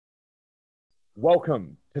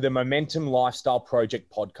Welcome to the Momentum Lifestyle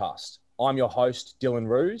Project podcast. I'm your host, Dylan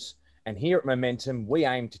Ruse, and here at Momentum, we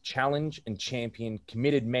aim to challenge and champion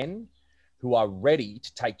committed men who are ready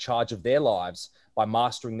to take charge of their lives by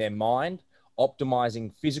mastering their mind,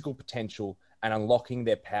 optimizing physical potential, and unlocking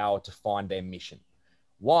their power to find their mission.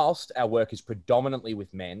 Whilst our work is predominantly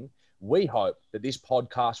with men, we hope that this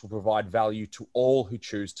podcast will provide value to all who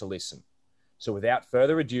choose to listen. So without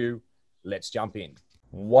further ado, let's jump in.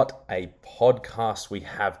 What a podcast we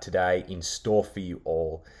have today in store for you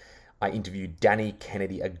all. I interviewed Danny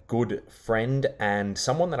Kennedy, a good friend and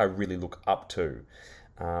someone that I really look up to.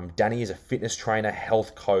 Danny is a fitness trainer,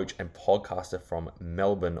 health coach, and podcaster from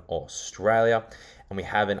Melbourne, Australia. And we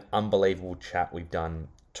have an unbelievable chat. We've done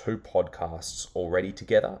 2 podcasts already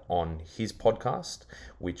together on his podcast,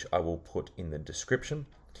 which I will put in the description.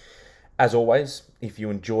 As always, if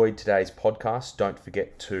you enjoyed today's podcast, don't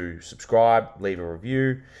forget to subscribe, leave a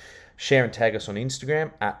review, share and tag us on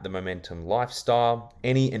Instagram at The Momentum Lifestyle.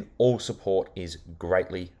 Any and all support is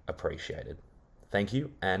greatly appreciated. Thank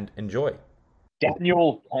you and enjoy.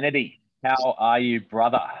 Daniel Kennedy, how are you,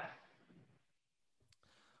 brother?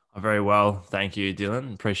 I'm very well, thank you,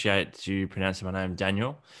 Dylan. Appreciate you pronouncing my name,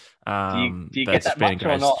 Daniel. Do you get that much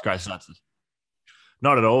or not? Great start.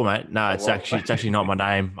 Not at all, mate. No, it's actually not my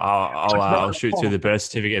name. I'll shoot through the birth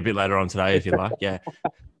certificate a bit later on today if you like. Yeah.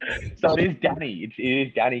 So it is Danny. It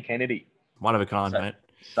is Danny Kennedy. One of a kind, mate.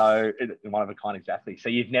 So one of a kind, exactly. So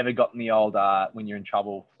you've never gotten the old when you're in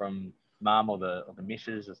trouble from mum or the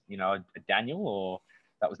missus, a Daniel, or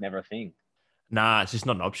that was never a thing? Nah, it's just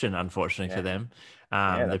not an option, unfortunately, for them.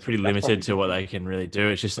 They're pretty limited to what they can really do.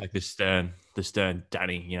 It's just like the stern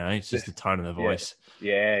Danny, it's just the tone of the voice.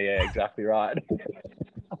 Yeah, exactly right.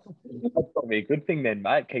 That's probably a good thing then,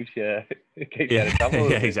 mate. Keeps you out of trouble.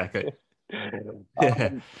 Yeah, exactly.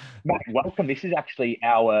 Mate, welcome. This is actually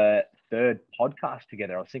our 3rd podcast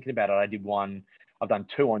together. I was thinking about it. I've done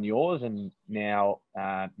 2 on yours, and now,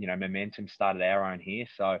 Momentum started our own here.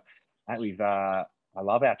 So, mate, I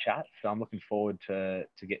love our chat. So I'm looking forward to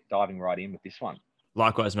get diving right in with this one.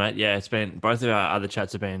 Likewise, mate. Yeah, it's been, both of our other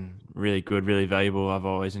chats have been really good, really valuable. I've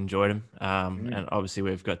always enjoyed them. And obviously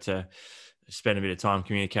we've got to spend a bit of time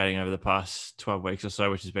communicating over the past 12 weeks or so,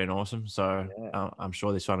 which has been awesome. So I'm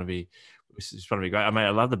sure this one will be great. I mean,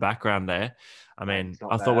 I love the background there. I mean,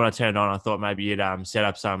 I thought when I turned on, I thought maybe you'd set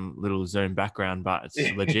up some little Zoom background, but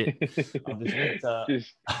it's legit. I'm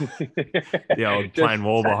just the old plain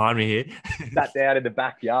wall behind me here. Sat down in the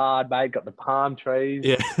backyard, mate. Got the palm trees.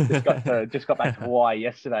 Yeah. Just got back to Hawaii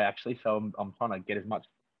yesterday, actually. So I'm trying to get as much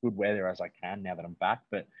good weather as I can now that I'm back.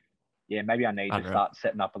 But yeah, maybe I need to start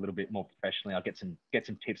setting up a little bit more professionally. I'll get some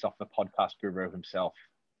tips off the podcast guru himself.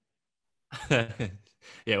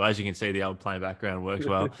 Yeah, well, as you can see, the old plain background works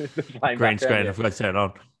well. Green screen, I forgot to turn it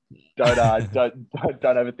on. Don't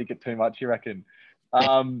overthink it too much, you reckon?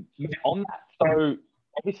 On that, so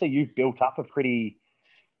obviously you've built up a pretty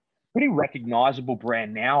recognizable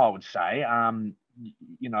brand now, I would say.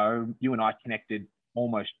 You and I connected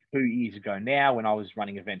almost 2 years ago now when I was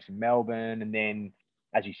running events in Melbourne, and then,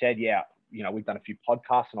 as you said, we've done a few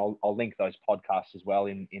podcasts, and I'll link those podcasts as well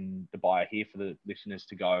in the bio here for the listeners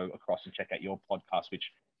to go across and check out your podcast, which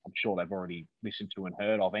I'm sure they've already listened to and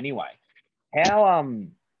heard of anyway. How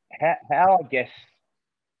I guess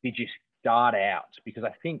did you start out? Because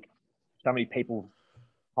I think so many people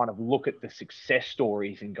kind of look at the success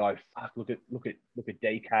stories and go, "Fuck, look at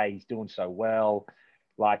DK, he's doing so well."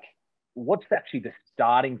 Like, what's actually the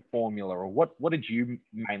starting formula, or what did you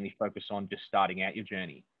mainly focus on just starting out your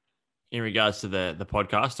journey? In regards to the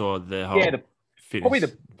podcast or the whole fitness probably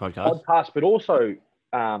the podcast, but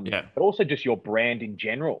also just your brand in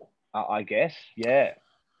general, I guess. Yeah.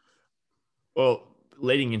 Well,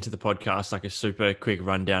 leading into the podcast, like a super quick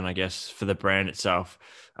rundown, I guess, for the brand itself.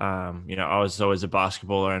 I was always a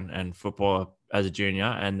basketballer and footballer as a junior,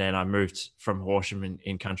 and then I moved from Horsham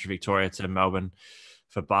in country Victoria to Melbourne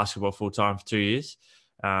for basketball full time for 2 years.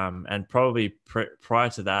 And probably prior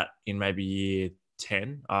to that, in maybe year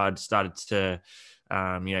 10, I'd started to,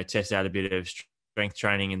 test out a bit of strength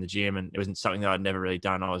training in the gym, and it wasn't something that I'd never really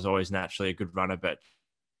done. I was always naturally a good runner, but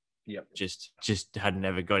just had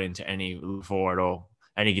never got into any before at all.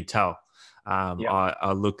 And you could tell,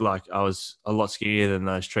 I looked like I was a lot skinnier than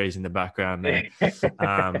those trees in the background there.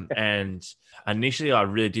 And initially I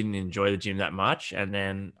really didn't enjoy the gym that much. And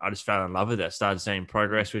then I just fell in love with it. Started seeing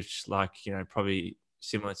progress, which probably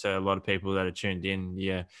similar to a lot of people that are tuned in.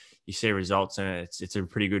 Yeah. You see results and it's a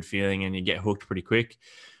pretty good feeling, and you get hooked pretty quick.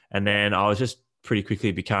 And then I was just pretty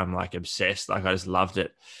quickly become like obsessed. Like I just loved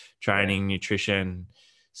it. Training, nutrition,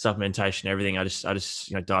 supplementation, everything. I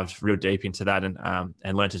just dived real deep into that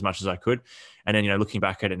and learned as much as I could. And then looking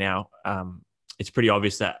back at it now, it's pretty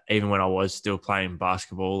obvious that even when I was still playing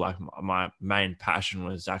basketball, like my main passion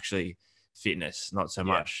was actually fitness, not so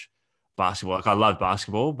much basketball. Like I love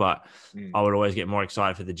basketball, but I would always get more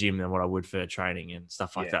excited for the gym than what I would for training and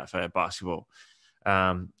stuff like that for basketball.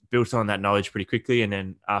 Built on that knowledge pretty quickly. And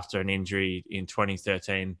then after an injury in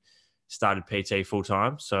 2013, started PT full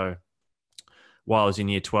time. So while I was in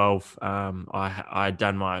year 12, I had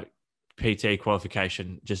done my PT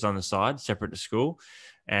qualification just on the side, separate to school.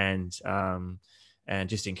 And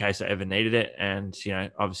just in case I ever needed it. And,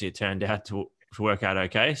 obviously it turned out to work out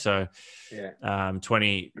okay. So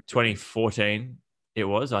 2014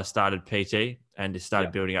 I started PT and just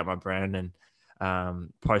started building up my brand and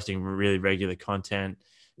posting really regular content,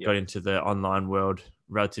 got into the online world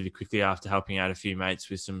relatively quickly after helping out a few mates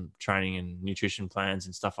with some training and nutrition plans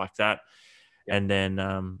and stuff like that. And then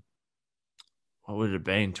what would it have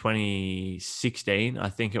been? 2016, I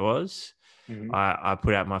think it was. I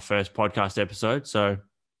put out my first podcast episode. So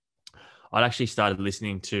I'd actually started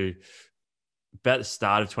listening to about the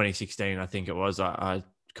start of 2016, I think it was. I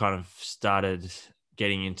kind of started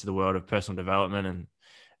getting into the world of personal development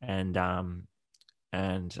and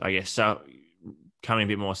I guess becoming a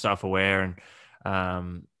bit more self-aware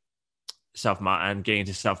and getting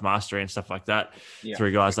into self-mastery and stuff like that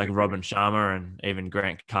through guys like Robin Sharma and even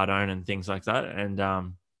Grant Cardone and things like that.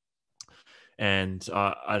 And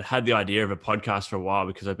I'd had the idea of a podcast for a while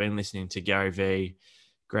because I've been listening to Gary Vee,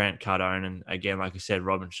 Grant Cardone, and again, like I said,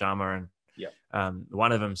 Robin Sharma. And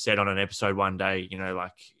one of them said on an episode one day,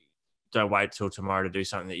 like, don't wait till tomorrow to do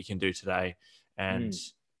something that you can do today, and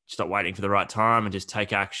stop waiting for the right time and just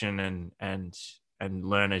take action and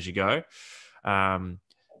learn as you go.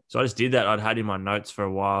 So I just did that. I'd had in my notes for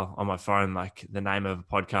a while on my phone, like the name of a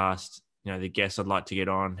podcast, the guests I'd like to get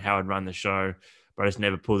on, how I'd run the show, but I just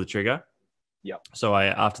never pulled the trigger. So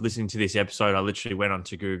after listening to this episode, I literally went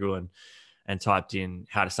onto Google and typed in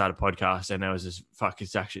how to start a podcast. And there was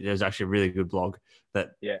there's actually a really good blog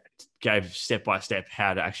that gave step-by-step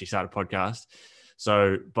how to actually start a podcast.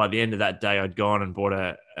 So by the end of that day, I'd gone and bought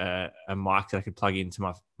a mic that I could plug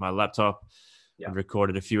into my laptop. I'd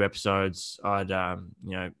recorded a few episodes. I'd,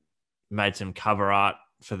 made some cover art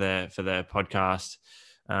for the podcast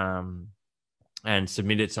and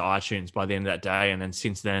submitted it to iTunes by the end of that day. And then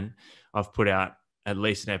since then, I've put out at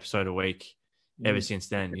least an episode a week. Ever since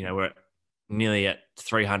then, we're nearly at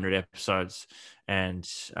 300 episodes. And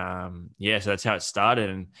so that's how it started.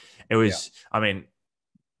 And it was,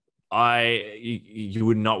 you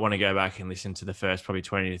would not want to go back and listen to the first probably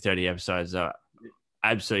 20 to 30 episodes.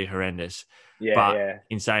 Absolutely horrendous.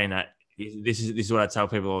 In saying that, this is what I tell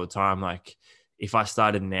people all the time. Like, if I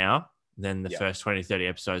started now, then the first 20, 30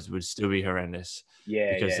 episodes would still be horrendous.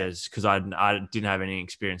 Because I didn't have any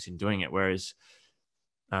experience in doing it. Whereas,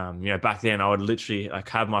 back then I would literally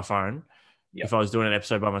have my phone. If I was doing an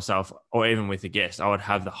episode by myself or even with a guest, I would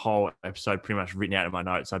have the whole episode pretty much written out in my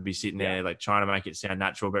notes. I'd be sitting there trying to make it sound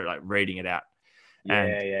natural, but reading it out.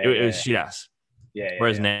 It was shit ass.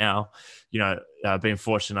 Whereas now, I've been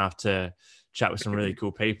fortunate enough to chat with some really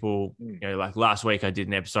cool people. Like last week I did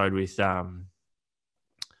an episode with John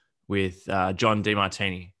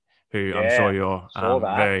DeMartini, who I'm sure you're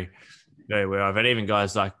very, very aware of. And even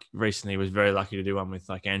guys like recently was very lucky to do one with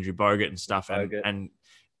like Andrew Bogut and stuff. And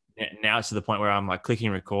now it's to the point where I'm like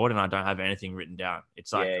clicking record and I don't have anything written down.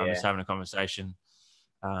 It's like I'm just having a conversation.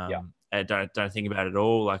 I don't think about it at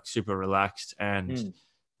all, like super relaxed. And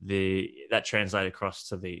that translated across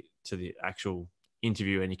to the actual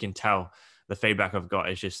interview, and you can tell the feedback I've got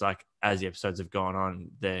is just like as the episodes have gone on,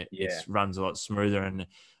 it runs a lot smoother and it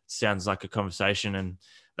sounds like a conversation. And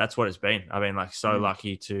that's what it's been. I've been like so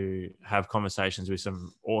lucky to have conversations with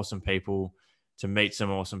some awesome people, to meet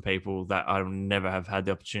some awesome people that I never have had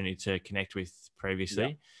the opportunity to connect with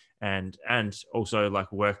previously, and also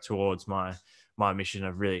like work towards my mission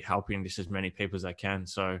of really helping just as many people as I can.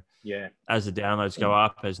 So as the downloads go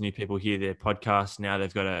up, as new people hear their podcast, now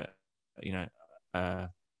they've got a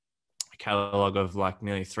catalog of like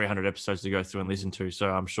nearly 300 episodes to go through and listen to. So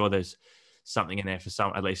I'm sure there's something in there for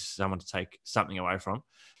at least someone to take something away from.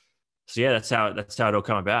 So that's how it all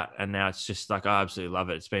come about. And now it's just like, I absolutely love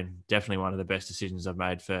it. It's been definitely one of the best decisions I've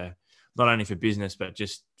made for not only for business, but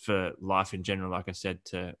just for life in general. Like I said,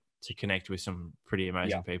 to connect with some pretty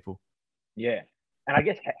amazing people. Yeah. And I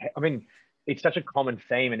guess, it's such a common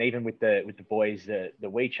theme. And even with the boys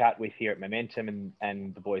that we chat with here at Momentum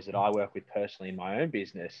and the boys that I work with personally in my own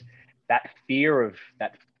business, that fear of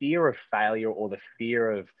failure or the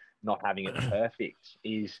fear of not having it perfect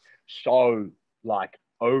is so like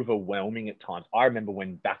overwhelming at times. I remember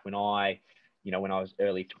when I was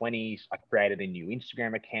early 20s, I created a new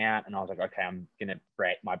Instagram account and I was like, okay, I'm going to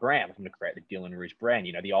create my brand. I'm going to create the Dylan Roos brand,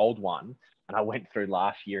 the old one. And I went through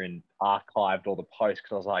last year and archived all the posts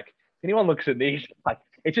because I was like, if anyone looks at these, like,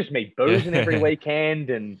 it's just me boozing every weekend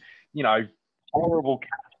and, horrible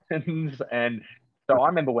captions. And so I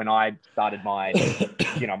remember when I started my,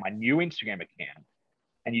 my new Instagram account,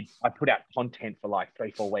 and I put out content for like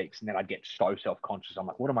 3-4 weeks, and then I'd get so self-conscious. I'm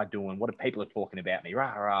like, what am I doing? What are people talking about me?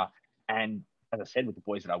 Rah, rah. And as I said, with the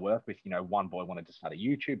boys that I work with, one boy wanted to start a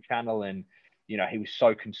YouTube channel, and, he was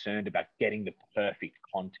so concerned about getting the perfect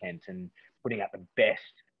content and putting out the best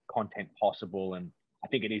content possible. And I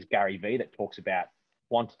think it is Gary Vee that talks about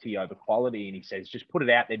quantity over quality. And he says, just put it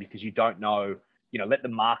out there because you don't know, let the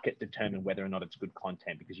market determine whether or not it's good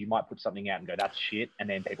content, because you might put something out and go, that's shit. And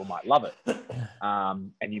then people might love it.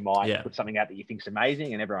 And you might put something out that you think's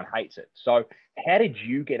amazing and everyone hates it. So how did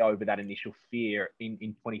you get over that initial fear? In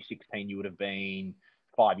 2016, you would have been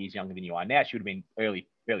 5 years younger than you are now. So you would have been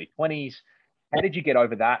early 20s. How did you get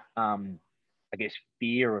over that, I guess,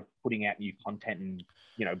 fear of putting out new content and,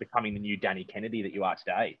 becoming the new Danny Kennedy that you are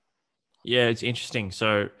today? Yeah, it's interesting.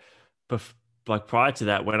 So, like prior to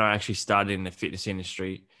that, when I actually started in the fitness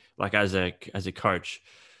industry, like as a coach,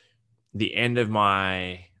 the end of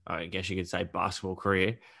my, I guess you could say, basketball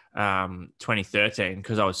career, 2013,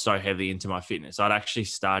 because I was so heavily into my fitness, I'd actually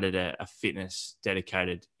started a fitness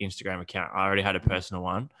dedicated Instagram account. I already had a personal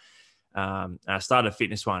one. And I started a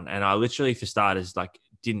fitness one, and I literally, for starters, like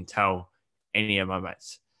didn't tell any of my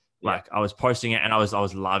mates. Like I was posting it and I was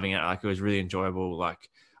loving it. Like it was really enjoyable. Like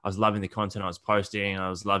I was loving the content I was posting. I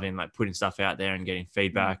was loving like putting stuff out there and getting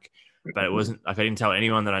feedback, but it wasn't like I didn't tell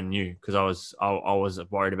anyone that I knew because I was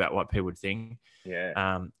worried about what people would think.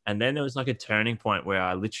 Yeah. And then there was like a turning point where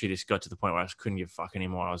I literally just got to the point where I just couldn't give a fuck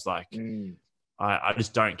anymore. I was like, I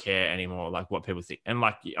just don't care anymore, like what people think. And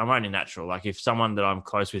like I'm only natural. Like if someone that I'm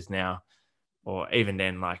close with now, or even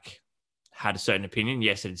then, like had a certain opinion,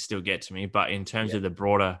 yes, it'd still get to me. But in terms of the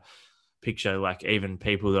broader picture, like even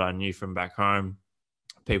people that I knew from back home,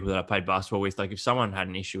 people that I played basketball with, like if someone had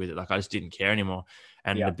an issue with it, like I just didn't care anymore.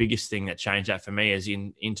 And the biggest thing that changed that for me is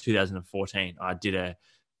in 2014, I did a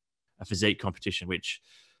physique competition, which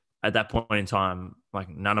at that point in time, like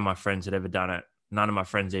none of my friends had ever done it. None of my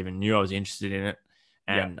friends even knew I was interested in it.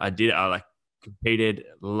 And I did it. I like competed,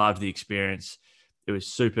 loved the experience. It was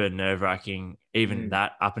super nerve wracking. Even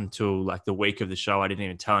that up until like the week of the show, I didn't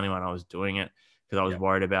even tell anyone I was doing it because I was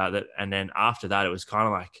worried about it. And then after that, it was kind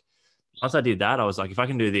of like, once I did that, I was like, if I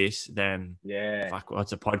can do this, then fuck,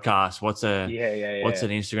 what's a podcast? What's an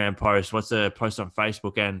Instagram post? What's a post on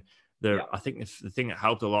Facebook? And I think the thing that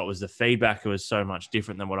helped a lot was the feedback. It was so much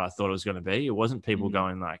different than what I thought it was going to be. It wasn't people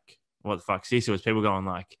going like, what the fuck's this? It was people going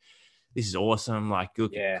like, this is awesome. Like, you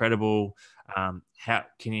look incredible. How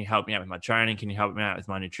can you help me out with my training? Can you help me out with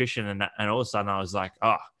my nutrition? And all of a sudden I was like,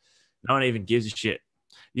 oh, no one even gives a shit.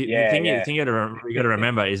 The thing you got to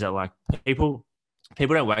remember is that like people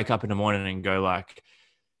don't wake up in the morning and go like,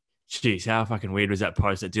 geez, how fucking weird was that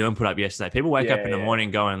post that Dylan put up yesterday? People wake up in the morning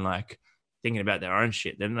going like, thinking about their own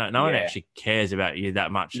shit. Then no one actually cares about you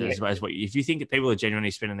that much as what if you think that people are genuinely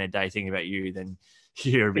spending their day thinking about you, then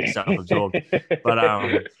you're a bit self-absorbed. But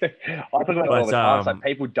I talk about it all the time. So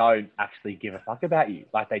people don't actually give a fuck about you.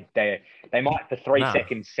 Like they might for 3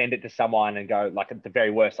 seconds send it to someone and go like at the very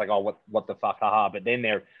worst, like, oh, what the fuck, haha. But then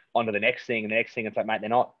they're on to the next thing and the next thing. It's like, mate, they're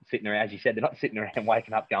not sitting around, as you said, they're not sitting around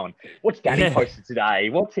waking up going, what's Danny posted today?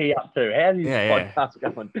 What's he up to? How's his podcast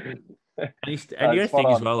going? And you got to think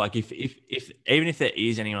as well, like if even if there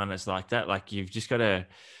is anyone that's like that, like you've just got to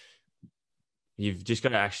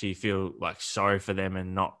actually feel like sorry for them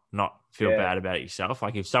and not feel bad about it yourself.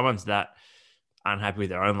 Like if someone's that unhappy with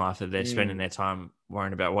their own life that they're spending their time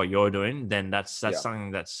worrying about what you're doing, then that's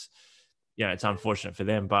something that's, it's unfortunate for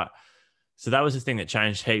them. But so that was the thing that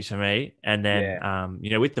changed heaps for me. And then,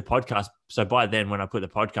 with the podcast, so by then when I put the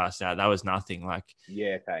podcast out, that was nothing. Like,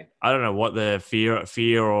 I don't know what the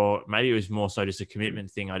fear, or maybe it was more so just a commitment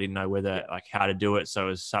thing. I didn't know whether like how to do it. So it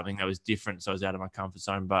was something that was different. So I was out of my comfort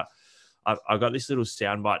zone. But I got this little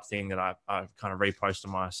soundbite thing that I kind of repost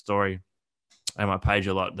on my story and my page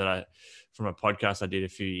a lot from a podcast I did a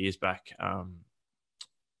few years back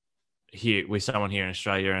here with someone here in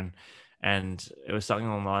Australia. And it was something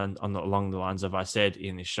along the lines of, I said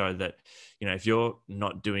in this show that, if you're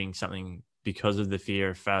not doing something because of the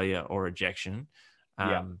fear of failure or rejection,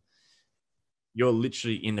 you're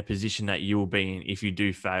literally in the position that you will be in if you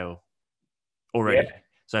do fail already. Yeah.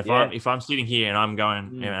 So if I'm sitting here and I'm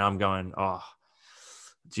going, oh,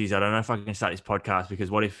 geez, I don't know if I can start this podcast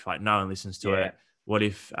because what if like no one listens to it? What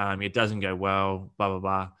if it doesn't go well, blah, blah,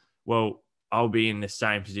 blah. Well, I'll be in the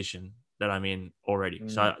same position that I'm in already.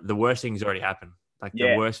 So the worst thing's already happened. Like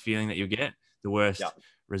the worst feeling that you get, the worst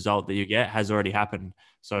result that you get has already happened.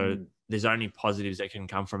 So there's only positives that can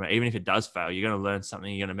come from it. Even if it does fail, you're going to learn something.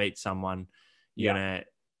 You're going to meet someone. You're going to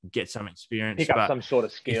get some experience. Pick up some sort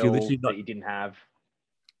of skill that you didn't have.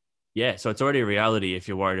 Yeah. So it's already a reality if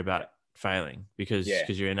you're worried about failing because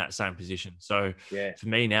you're in that same position. So for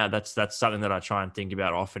me now, that's something that I try and think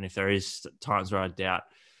about often. If there is times where I doubt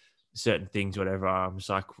certain things, whatever, I'm just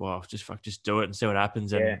like, well, just do it and see what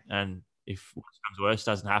happens. And if what comes worse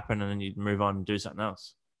doesn't happen, and then you move on and do something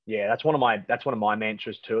else. Yeah, that's one of my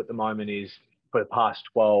mantras too at the moment is for the past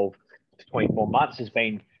 12 to 24 months has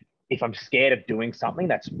been, if I'm scared of doing something,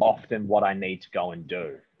 that's often what I need to go and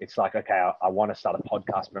do. It's like, okay, I want to start a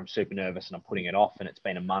podcast, but I'm super nervous and I'm putting it off. And it's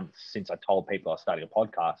been a month since I told people I was starting a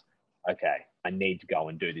podcast. Okay, I need to go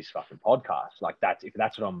and do this fucking podcast. Like that's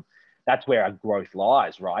where our growth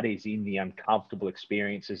lies, right? Is in the uncomfortable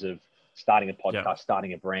experiences of starting a podcast,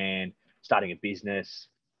 starting a brand, starting a business,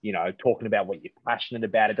 talking about what you're passionate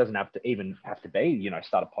about. It doesn't have to be,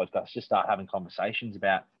 start a podcast, just start having conversations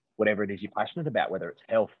about whatever it is you're passionate about, whether it's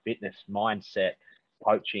health, fitness, mindset,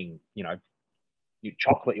 coaching,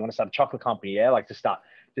 chocolate, you want to start a chocolate company. Yeah. Like to start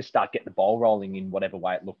getting the ball rolling in whatever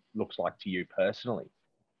way it looks like to you personally.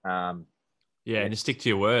 And just stick to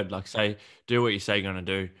your word. Like do what you say you're going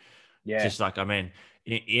to do. Yeah. Just like, I mean,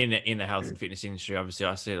 in the health and fitness industry, obviously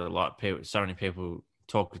I see it a lot. So many people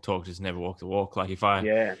talk the talk, just never walk the walk. Like if I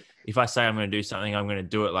say I'm going to do something, I'm going to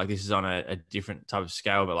do it. Like this is on a different type of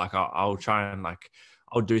scale, but like I'll try and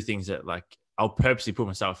I'll do things that I'll purposely put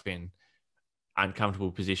myself in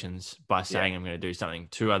uncomfortable positions by saying I'm going to do something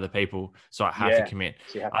to other people. So I have to commit.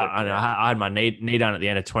 So I had my knee done at the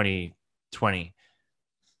end of 2020.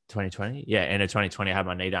 End of 2020, I had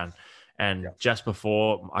my knee done. And just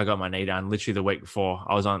before I got my knee done, literally the week before,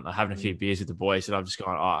 I was having a few beers with the boys, and I've just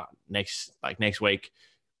gone, next week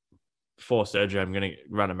before surgery, I'm going to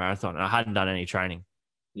run a marathon. And I hadn't done any training.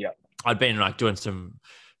 Yeah. I'd been doing some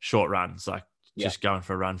short runs, just going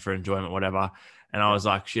for a run for enjoyment, whatever. And I was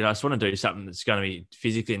like, shit, I just want to do something that's going to be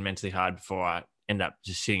physically and mentally hard before I end up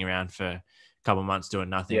just sitting around for a couple of months doing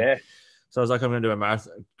nothing. Yeah. So I was like, I'm going to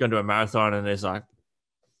do a marathon. And there's no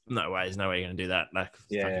way you're going to do that.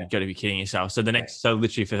 You've got to be kidding yourself. So so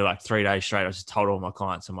literally for 3 days straight, I just told all my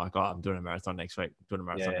clients, I'm like, I'm doing a marathon next week, doing a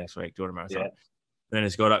marathon next week, doing a marathon. And then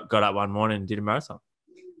just got up one morning and did a marathon.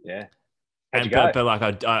 Yeah.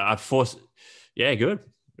 But I forced, good.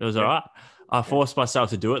 It was all right. I forced myself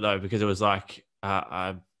to do it though, because it was I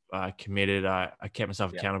committed, I kept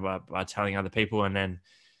myself accountable by telling other people. And then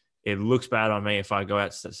it looks bad on me if I go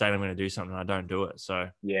out saying I'm going to do something and I don't do it. So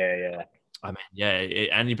I mean,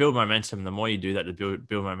 and you build momentum. The more you do that, to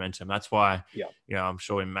build momentum. That's why, I'm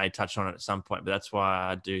sure we may touch on it at some point, but that's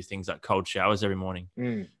why I do things like cold showers every morning.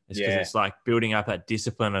 It's because it's like building up that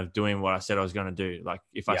discipline of doing what I said I was going to do. Like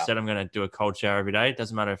if I said I'm going to do a cold shower every day, it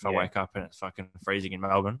doesn't matter if I wake up and it's fucking freezing in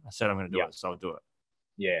Melbourne. I said I'm going to do it, so I'll do it.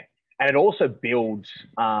 Yeah. And it also builds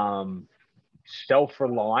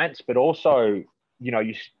self-reliance, but also,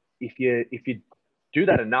 if you do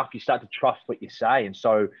that enough, you start to trust what you say. And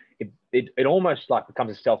so it almost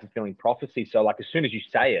becomes a self-fulfilling prophecy. So as soon as you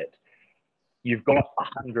say it, you've got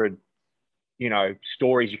 100,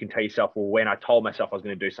 stories you can tell yourself, well, when I told myself I was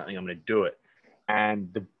going to do something, I'm going to do it.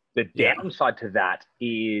 And the downside to that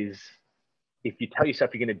is if you tell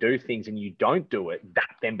yourself you're going to do things and you don't do it,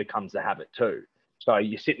 that then becomes the habit too. So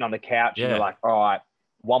you're sitting on the couch and you're like, all right,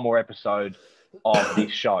 one more episode of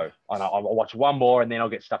this show. And I'll watch one more and then I'll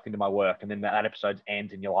get stuck into my work. And then that episode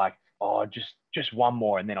ends and you're like, oh, just one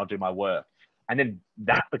more and then I'll do my work. And then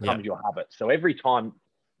that becomes your habit. So every time,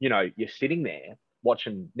 you're sitting there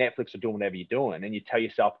watching Netflix or doing whatever you're doing, and then you tell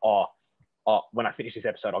yourself, oh, when I finish this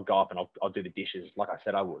episode, I'll go up and I'll do the dishes like I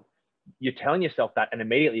said I would. You're telling yourself that, and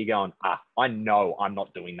immediately you're going, I know I'm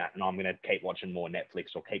not doing that, and I'm going to keep watching more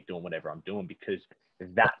Netflix or keep doing whatever I'm doing, because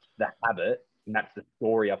that's the habit and that's the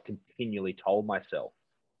story I've continually told myself.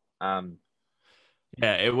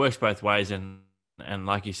 It works both ways, and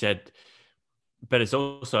like you said, but it's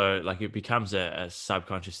also it becomes a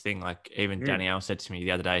subconscious thing. Even Danielle said to me the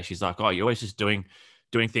other day, she's like, "Oh, you're always just doing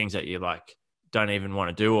things that you don't even want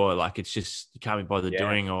to do, or it's just you can't be bothered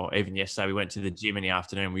doing." Or even yesterday we went to the gym in the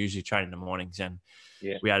afternoon. We usually train in the mornings, and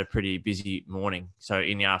we had a pretty busy morning. So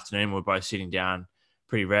in the afternoon we were both sitting down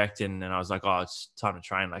pretty wrecked, and I was like, "Oh, it's time to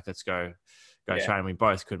train. Let's go train." We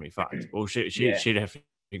both couldn't be fucked. Well, she definitely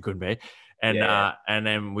couldn't be. And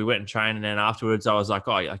then we went and trained, and then afterwards I was like,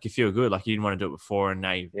 "Oh, you feel good? You didn't want to do it before, and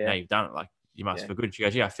now you've done it. You must feel good." She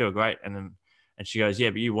goes, "Yeah, I feel great." And she goes, "Yeah,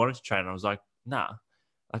 but you wanted to train." And I was like, nah.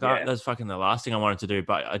 Like Yeah. that's fucking the last thing I wanted to do.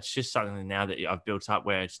 But it's just something now that I've built up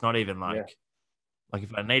where it's not even like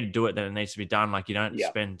if I need to do it, then it needs to be done. Like you don't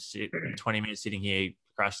spend 20 minutes sitting here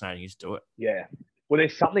procrastinating. You just do it. Yeah. Well,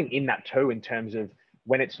 there's something in that too, in terms of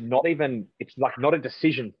when it's not a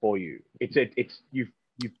decision for you. You've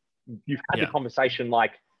had the conversation,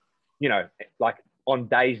 like, you know, like on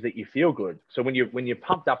days that you feel good. So when you're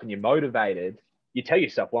pumped up and you're motivated, you tell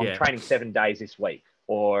yourself, well, I'm training 7 days this week,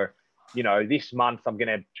 or, you know, this month I'm going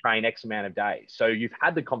to train X amount of days. So you've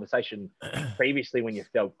had the conversation previously when you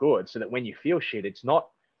felt good, so that when you feel shit, it's not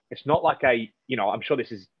like you know, I'm sure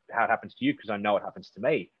this is how it happens to you, because I know it happens to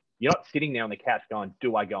me. You're not sitting there on the couch going,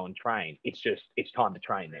 do I go and train? It's just, it's time to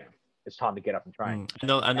train now. It's time to get up and train.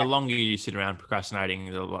 And the longer you sit around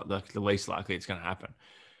procrastinating, the least likely it's going to happen.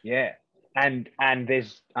 Yeah. And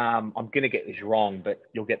there's, I'm going to get this wrong, but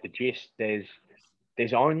you'll get the gist.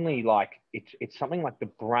 There's only like, it's something like the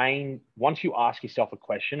brain, once you ask yourself a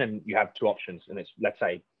question and you have two options, and it's, let's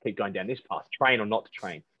say, keep going down this path, train or not to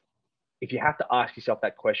train. If you have to ask yourself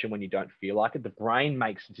that question when you don't feel like it, the brain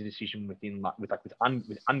makes the decision with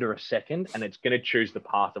under a second, and it's going to choose the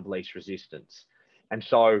path of least resistance. And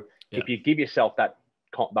so if you give yourself that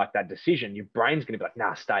decision, your brain's going to be like,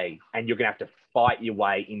 nah, stay. And you're going to have to fight your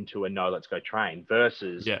way into a no, let's go train,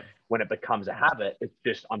 versus when it becomes a habit, it's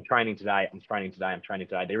just, I'm training today.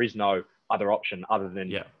 There is no other option other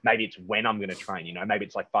than maybe it's when I'm going to train, you know, maybe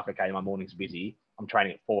it's like, fuck, okay, my morning's busy. I'm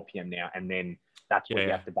training at 4 p.m. now. And then that's what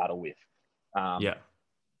you have to battle with.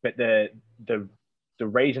 But the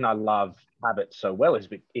reason I love habits so well is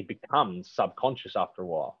it becomes subconscious after a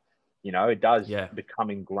while. You know, it does become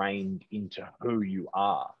ingrained into who you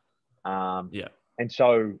are. And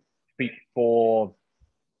so for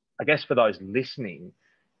those listening,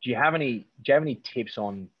 do you have any tips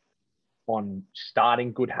on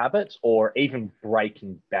starting good habits, or even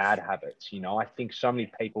breaking bad habits? You know, I think so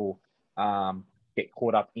many people get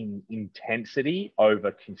caught up in intensity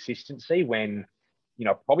over consistency, when, you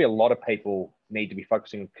know, probably a lot of people need to be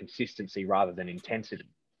focusing on consistency rather than intensity.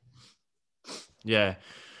 Yeah.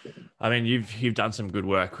 I mean, you've done some good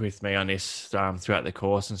work with me on this throughout the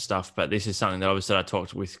course and stuff, but this is something that obviously I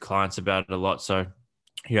talked with clients about it a lot. So,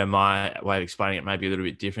 you know, my way of explaining it may be a little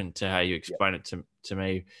bit different to how you explain it to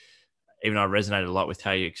me, even though I resonated a lot with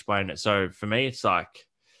how you explained it. So for me, it's like,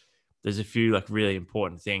 there's a few like really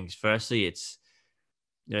important things. Firstly, it's,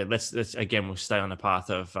 you know, let's again, we'll stay on the path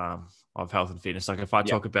of health and fitness. Like if I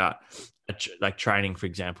talk about like training, for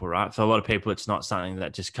example, right? For a lot of people, it's not something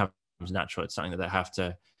that just comes natural. It's something that they have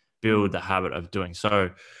to build the habit of doing.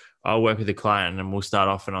 So I'll work with a client and we'll start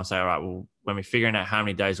off and I'll say, all right, well, when we're figuring out how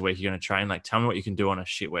many days a week you're going to train, like tell me what you can do on a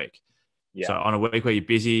shit week. So on a week where you're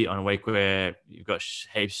busy, on a week where you've got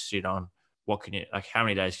heaps of shit on, what can you, like, how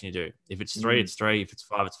many days can you do? If it's 3, it's 3. If it's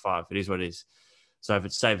 5, it's 5. It is what it is. So if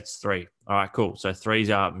it's 3. All right, cool. So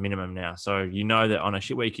 3's our minimum now. So you know that on a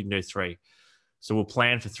shit week, you can do 3. So we'll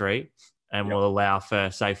plan for 3 and we'll allow for,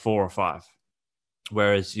 say, 4 or 5.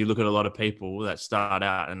 Whereas you look at a lot of people that start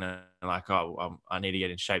out and they're like, oh, I need to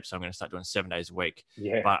get in shape, so I'm going to start doing 7 days a week.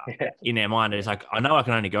 But in their mind, it's like, I know I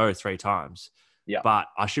can only go 3 times, but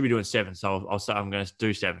I should be doing 7. So I'll say I'm going to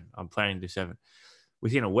do 7. I'm planning to do 7.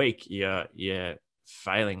 Within a week, you're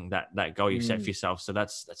failing that goal you've set for yourself. So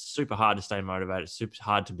that's super hard to stay motivated. It's super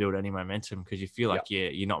hard to build any momentum because you feel like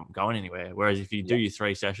you're not going anywhere. Whereas if you do your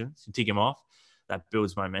 3 sessions, you tick them off, that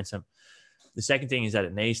builds momentum. The second thing is that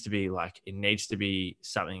it needs to be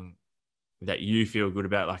something that you feel good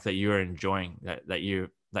about, like that you're enjoying, that you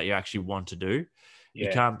actually want to do. You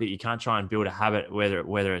can't try and build a habit,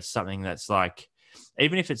 whether it's something that's like,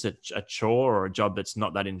 even if it's a chore or a job that's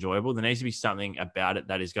not that enjoyable, there needs to be something about it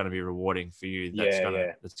that is going to be rewarding for you. That's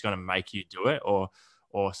going to make you do it, or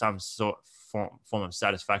some sort of form of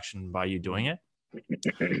satisfaction by you doing it.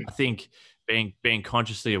 I think being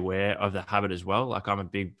consciously aware of the habit as well. Like I'm a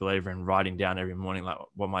big believer in writing down every morning, like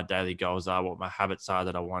what my daily goals are, what my habits are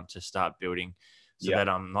that I want to start building, so that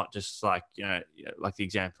I'm not just like, you know, like the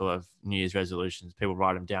example of New Year's resolutions. People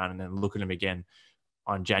write them down and then look at them again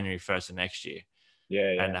on January 1st of next year.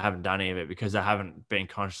 And they haven't done any of it because they haven't been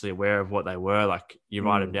consciously aware of what they were. Like you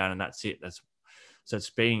write them down and that's it. So it's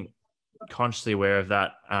being consciously aware of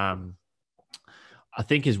that. I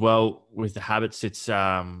think as well with the habits, it's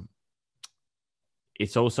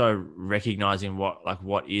also recognizing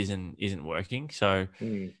what is and isn't working. So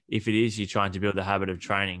if it is, you're trying to build the habit of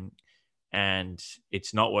training and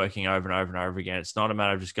it's not working over and over and over again, it's not a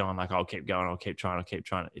matter of just going like, I'll keep going, I'll keep trying.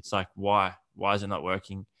 It's like, why is it not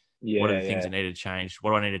working? What are the things that need to change?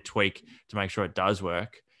 What do I need to tweak to make sure it does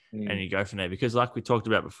work? and you go from there. Because like we talked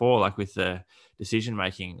about before, like with the decision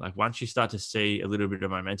making, like once you start to see a little bit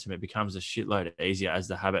of momentum, it becomes a shitload easier as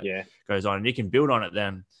the habit goes on, and you can build on it.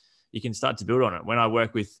 Then you can start to build on it. When I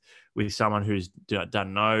work with someone who's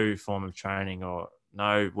done no form of training or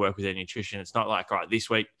no work with their nutrition, it's not like, all right, this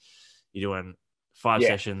week you're doing 5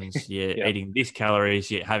 sessions, you're eating these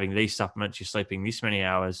calories, you're having these supplements, you're sleeping this many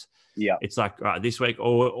hours. Yeah. It's like, all right, this week,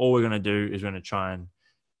 all we're going to do is we're going to try and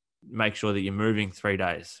make sure that you're moving 3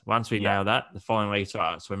 days. Once we nail that, the following week,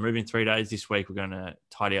 so we're moving 3 days. This week, we're going to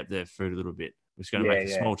tidy up the food a little bit. We're just going to make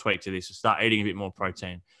a small tweak to this. So start eating a bit more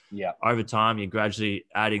protein. Yeah. Over time, you're gradually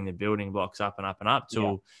adding the building blocks up and up and up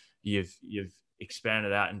till you've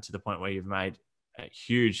expanded out into the point where you've made a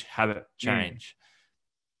huge habit change.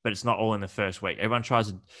 But it's not all in the first week. Everyone tries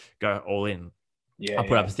to go all in. I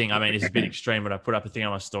put up a thing. I mean, it's a bit extreme, but I put up a thing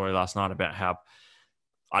on my story last night about how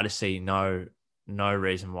I just see no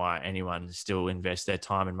reason why anyone still invests their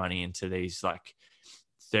time and money into these like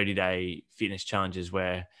 30-day fitness challenges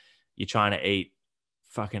where you're trying to eat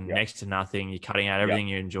fucking next to nothing. You're cutting out everything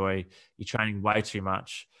you enjoy. You're training way too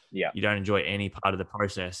much. You don't enjoy any part of the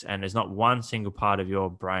process. And there's not one single part of your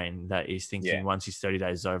brain that is thinking once this 30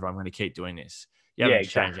 days is over, I'm going to keep doing this. You haven't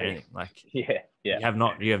changed anything. Like you have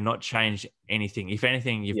not changed anything. If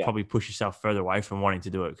anything, you've probably pushed yourself further away from wanting to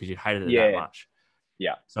do it because you hated it that much.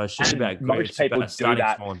 Yeah. So it's just about most people do starting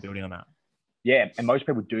that, small and building on that. Yeah, and most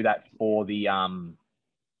people do that for the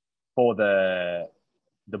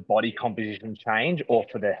body composition change or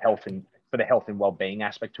for the health and well-being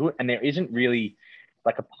aspect to it. And there isn't really,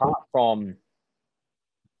 like, apart from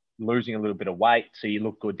losing a little bit of weight so you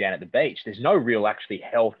look good down at the beach, there's no real actually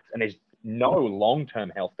health, and there's no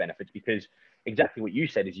long-term health benefits, because exactly what you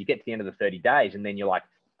said is you get to the end of the 30 days and then you're like,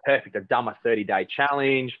 perfect, I've done my 30-day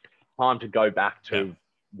challenge, time to go back to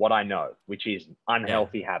what I know, which is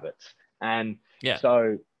unhealthy habits. And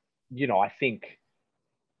so, you know, I think,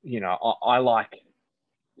 you know, I like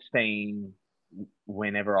seeing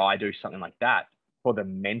whenever I do something like that for the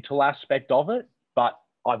mental aspect of it, but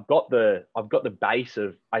I've got the base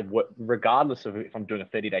of regardless of if I'm doing a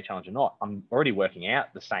 30-day challenge or not, I'm already working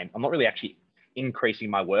out the same. I'm not really actually increasing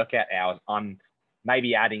my workout hours. I'm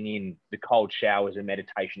maybe adding in the cold showers and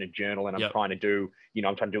meditation and journal, and I'm trying to do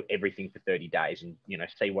everything for 30 days and, you know,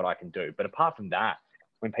 see what I can do. But apart from that,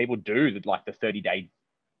 when people do the 30-day,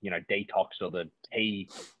 you know, detox or the tea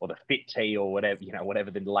or the fit tea or whatever, you know,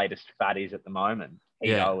 whatever the latest fad is at the moment,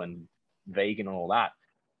 keto and vegan and all that,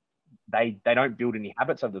 they don't build any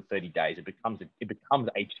habits over the 30 days. It becomes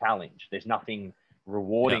a challenge. There's nothing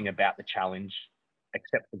rewarding about the challenge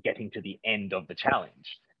except for getting to the end of the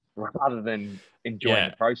challenge rather than enjoying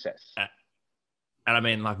the process. And I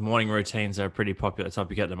mean, like, morning routines are a pretty popular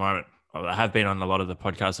topic at the moment. I have been on a lot of the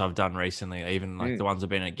podcasts I've done recently, even like the ones I've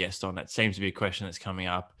been a guest on. That seems to be a question that's coming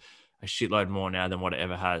up a shitload more now than what it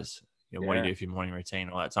ever has. You know, what do you do for your morning routine,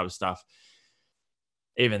 all that type of stuff.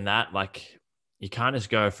 Even that, like, you can't just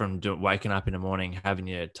go from waking up in the morning, having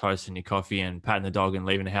your toast and your coffee and patting the dog and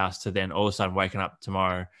leaving the house to then all of a sudden waking up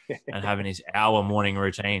tomorrow and having this hour morning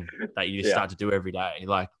routine that you just start to do every day.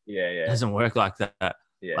 Like, it doesn't work like that.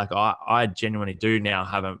 Yeah. Like I genuinely do now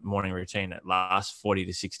have a morning routine that lasts 40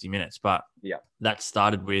 to 60 minutes, but that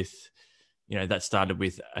started with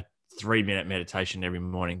a 3-minute meditation every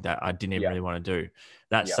morning that I didn't even really want to do.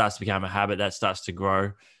 That starts to become a habit, that starts to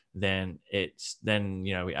grow. Then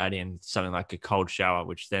you know, we add in something like a cold shower,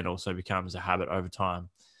 which then also becomes a habit over time.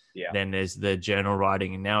 Then there's the journal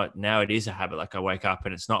writing, and now it is a habit. Like, I wake up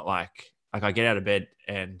and it's not like I get out of bed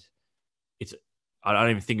and I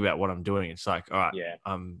don't even think about what I'm doing. It's like, all right,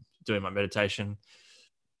 I'm doing my meditation.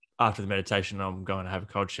 After the meditation, I'm going to have a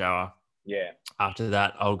cold shower. After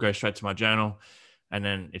that, I'll go straight to my journal, and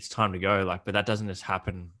then it's time to go. Like, but that doesn't just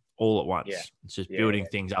happen all at once. It's just building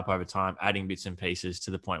things up over time, adding bits and pieces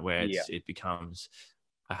to the point where it becomes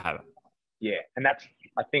a habit. And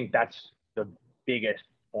I think that's the biggest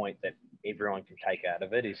point that everyone can take out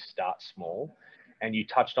of it is start small. And you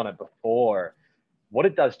touched on it before, what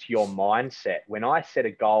it does to your mindset. When I set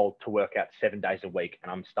a goal to work out 7 days a week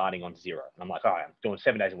and I'm starting on 0, and I'm like, all right, I'm doing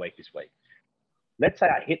 7 days a week this week. Let's say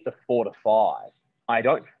I hit the 4 to 5. I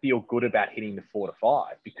don't feel good about hitting the 4 to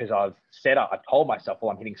 5 because I've told myself,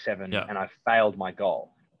 well, I'm hitting 7 and I failed my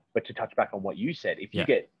goal. But to touch back on what you said, if you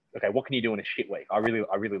get, okay, what can you do in a shit week? I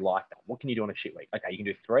really like that. What can you do in a shit week? Okay, you can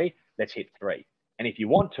do 3. Let's hit 3. And if you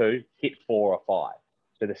want to, hit 4 or 5.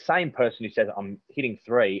 So the same person who says I'm hitting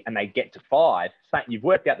 3 and they get to 5, you've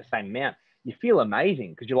worked out the same amount. You feel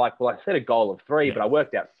amazing because you're like, well, I set a goal of 3, but I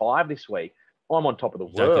worked out 5 this week. I'm on top of the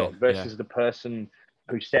world versus the person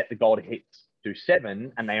who set the goal to do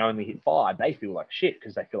 7 and they only hit 5. They feel like shit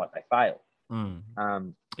because they feel like they failed.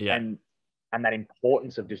 Yeah. And that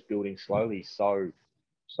importance of just building slowly is so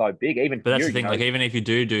big. Even But that's you, the thing. Like, even if you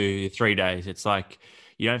do 3 days, it's like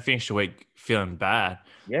you don't finish the week feeling bad.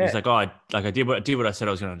 Yeah. It's like, oh, I did what I said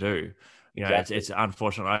I was going to do. You know, Exactly. it's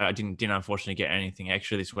unfortunate. I didn't unfortunately get anything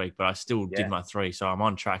extra this week, but I still did my 3. So I'm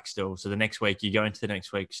on track still. So the next week, you go into the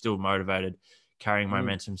next week still motivated, carrying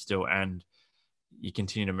momentum still, and you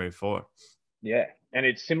continue to move forward. Yeah. And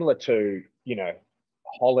it's similar to,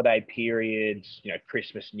 holiday periods,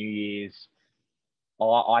 Christmas, New Year's.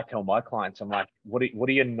 I tell my clients, I'm like, what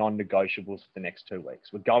are your non-negotiables for the next 2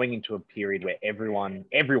 weeks? We're going into a period where everyone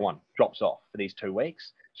drops off for these 2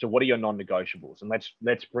 weeks. So what are your non-negotiables? And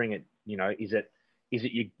let's bring it, is it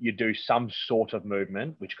you do some sort of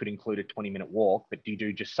movement, which could include a 20-minute walk, but do you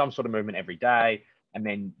do just some sort of movement every day? And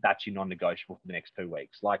then that's your non-negotiable for the next 2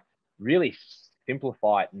 weeks. Like, really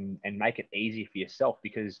simplify it and make it easy for yourself,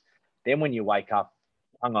 because then when you wake up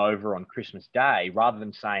hungover on Christmas Day, rather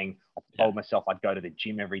than saying, I told myself I'd go to the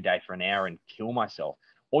gym every day for an hour and kill myself,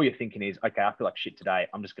 all you're thinking is, okay, I feel like shit today.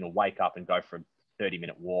 I'm just going to wake up and go for a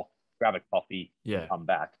 30-minute walk, grab a coffee, and come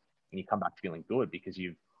back. And you come back feeling good because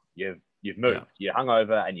you've moved. Yeah. You're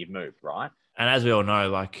hungover and you've moved, right? And as we all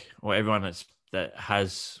know, everyone that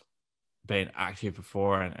has been active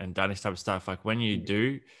before and done this type of stuff, like when you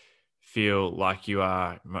do feel like you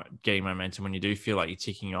are getting momentum, when you do feel like you're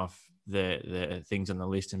ticking off the things on the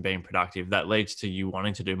list and being productive, that leads to you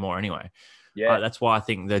wanting to do more anyway. Yeah. That's why I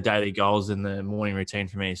think the daily goals and the morning routine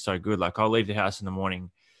for me is so good. Like, I'll leave the house in the morning.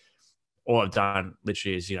 All I've done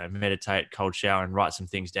literally is, meditate, cold shower, and write some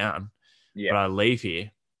things down. Yeah. But I leave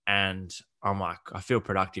here and I'm like, I feel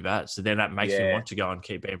productive at it. So then that makes me want to go and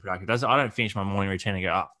keep being productive. I don't finish my morning routine and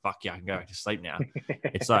go, oh, fuck yeah, I can go back to sleep now.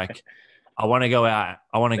 It's like, I want to go out.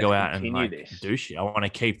 I want to go out and do shit. I want to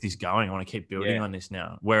keep this going. I want to keep building on this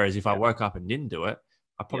now. Whereas if I woke up and didn't do it,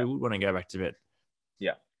 I probably would want to go back to bed.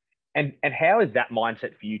 Yeah. And how has that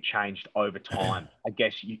mindset for you changed over time? I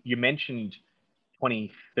guess you mentioned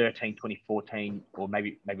 2013, 2014, or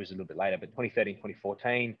maybe it was a little bit later, but 2013,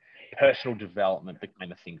 2014, personal development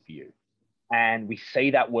became a thing for you. And we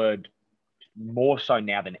see that word more so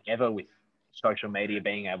now than ever with social media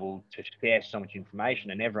being able to share so much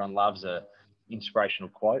information, and everyone loves a inspirational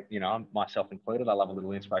quote, myself included. I love a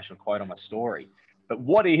little inspirational quote on my story. But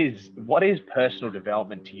what is personal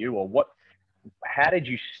development to you, or how did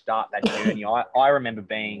you start that journey? I remember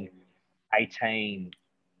being 18,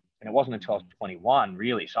 and it wasn't until I was 21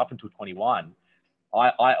 really. So up until 21,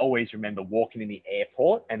 I always remember walking in the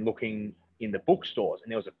airport and looking in the bookstores,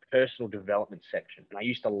 and there was a personal development section. And I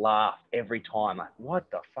used to laugh every time, like, what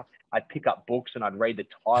the fuck? I'd pick up books and I'd read the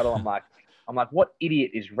title. I'm like, what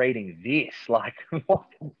idiot is reading this? Like, what?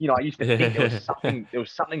 I used to think there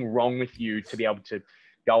was something wrong with you to be able to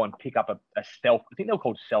go and pick up a self. I think they were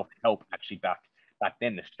called self-help actually back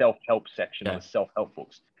then, the self-help section of the self-help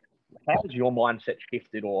books. How has your mindset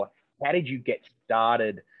shifted, or how did you get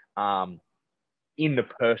started in the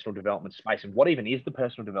personal development space, and what even is the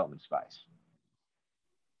personal development space?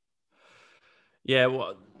 Yeah,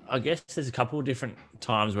 well, I guess there's a couple of different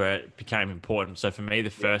times where it became important. So for me, the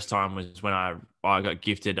first time was when I got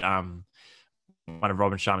gifted one of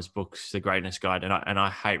Robin Sharma's books, The Greatness Guide, and I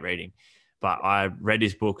hate reading, but I read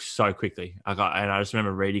his book so quickly. And I just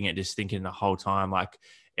remember reading it, just thinking the whole time, like,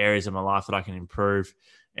 areas of my life that I can improve,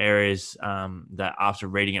 areas that after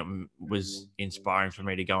reading it was inspiring for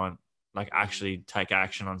me to go and actually take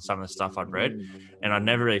action on some of the stuff I'd read. And I'd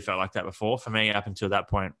never really felt like that before. For me, up until that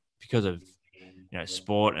point, because of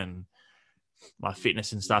sport and my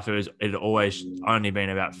fitness and stuff, it had always only been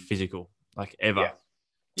about physical, like ever.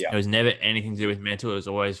 Yeah. It was never anything to do with mental. It was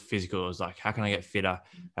always physical. It was like, how can I get fitter?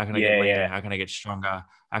 How can I get leaner? How can I get stronger?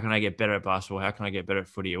 How can I get better at basketball? How can I get better at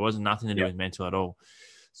footy? It wasn't nothing to do with mental at all.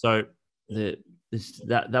 So that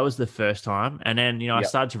was the first time. And then, I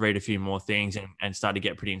started to read a few more things and started to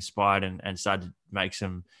get pretty inspired and started to make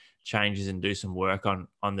some changes and do some work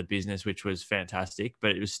on the business, which was fantastic.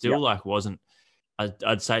 But it was still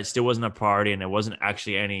I'd say it still wasn't a priority, and there wasn't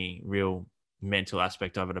actually any real mental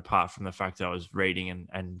aspect of it apart from the fact that I was reading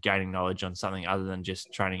and gaining knowledge on something other than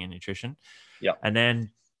just training and nutrition. Yeah. And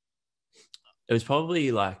then it was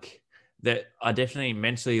probably like that I definitely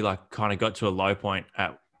mentally kind of got to a low point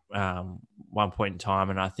at one point in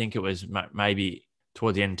time. And I think it was maybe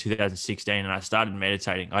towards the end of 2016, and I started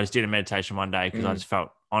meditating. I just did a meditation one day because I just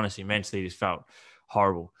felt, honestly, mentally just felt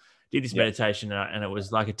horrible. Did this meditation and it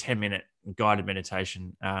was like a 10-minute guided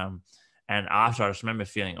meditation. And after, I just remember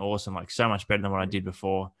feeling awesome, like so much better than what I did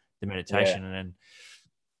before the meditation. And then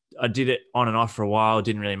I did it on and off for a while,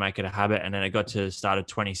 didn't really make it a habit. And then it got to the start of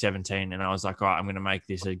 2017, and I was like, all right, I'm going to make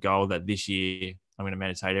this a goal that this year I'm going to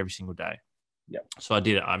meditate every single day. Yep. So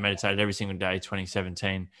I meditated every single day,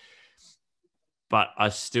 2017. But I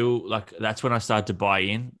still that's when I started to buy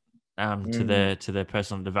in to the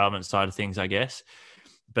personal development side of things, I guess.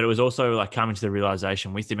 But it was also like coming to the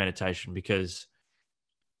realization with the meditation, because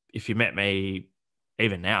if you met me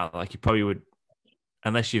even now, like you probably would,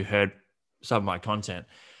 unless you've heard some of my content,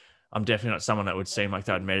 I'm definitely not someone that would seem like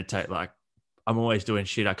they would meditate. Like I'm always doing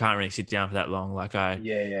shit. I can't really sit down for that long.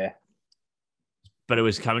 But it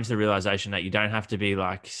was coming to the realization that you don't have to be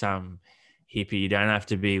like some hippie. You don't have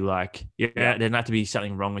to be like, there doesn't have to be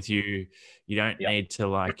something wrong with you. You don't need to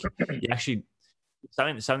like, you actually,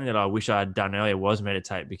 something that I wish I had done earlier was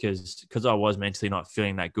meditate, because I was mentally not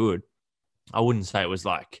feeling that good. I wouldn't say it was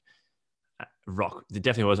like rock. It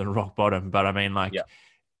definitely wasn't rock bottom, but I mean like, I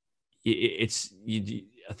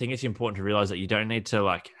think it's important to realize that you don't need to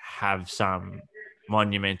like have some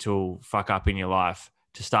monumental fuck up in your life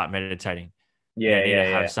to start meditating. You need to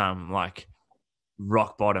have some like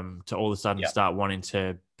rock bottom to all of a sudden start wanting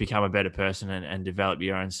to become a better person and develop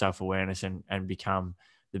your own self-awareness and become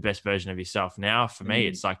the best version of yourself. Now, for me,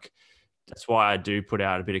 it's like, that's why I do put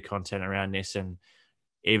out a bit of content around this. And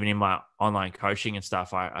even in my online coaching and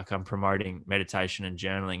stuff, I'm promoting meditation and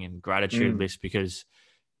journaling and gratitude lists, because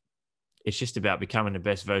it's just about becoming the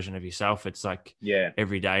best version of yourself. It's like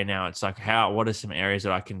every day now, it's like, what are some areas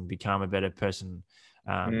that I can become a better person?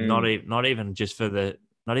 Not even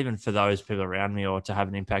for those people around me or to have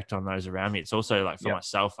an impact on those around me. It's also like for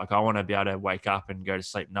myself. Like I want to be able to wake up and go to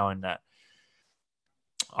sleep knowing that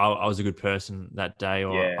I was a good person that day,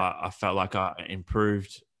 or I felt like I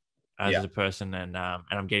improved as a person, and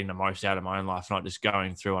I'm getting the most out of my own life, not just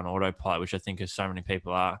going through on autopilot, which I think so many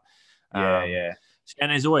people are. And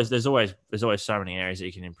there's always so many areas that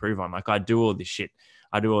you can improve on. Like I do all this shit.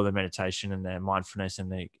 I do all the meditation and the mindfulness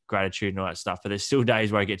and the gratitude and all that stuff. But there's still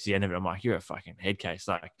days where I get to the end of it, I'm like, you're a fucking head case.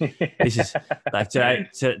 Like this is like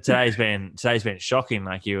today's been shocking.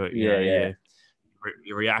 Like you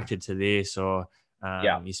reacted to this, or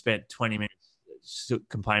you spent 20 minutes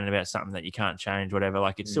complaining about something that you can't change, whatever.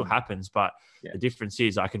 Like it still happens, but the difference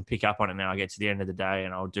is I can pick up on it now. I get to the end of the day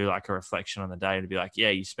and I'll do like a reflection on the day and be like,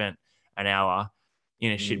 you spent an hour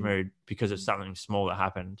in a shit mood because of something small that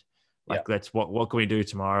happened. Like what can we do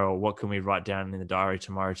tomorrow, or what can we write down in the diary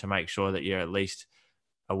tomorrow to make sure that you're at least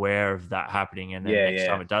aware of that happening, and then next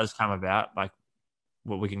time it does come about, like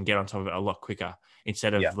we can get on top of it a lot quicker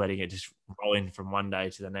instead of letting it just roll in from one day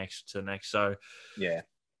to the next. So those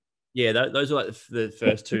are like the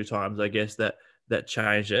first two times, I guess, that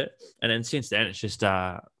changed it. And then since then, it's just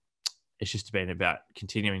been about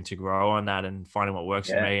continuing to grow on that and finding what works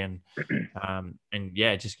for me. And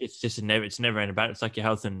it's never end about it. It's like your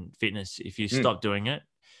health and fitness. If you stop doing it,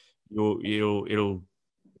 it'll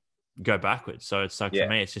go backwards. So it's like for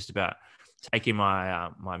me, it's just about taking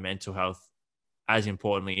my mental health as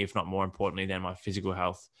importantly, if not more importantly, than my physical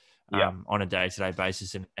health on a day-to-day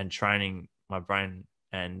basis, and training my brain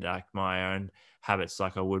and like my own habits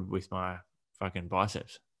like I would with my fucking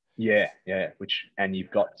biceps. And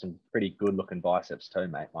you've got some pretty good looking biceps too,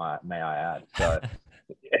 mate. May I add?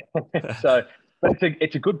 So, but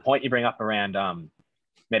it's a good point you bring up around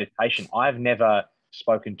meditation. I've never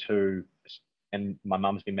spoken to, and my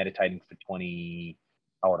mum's been meditating for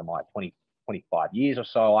 25 years or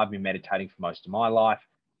so. I've been meditating for most of my life.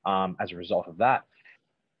 As a result of that,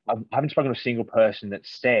 I haven't spoken to a single person that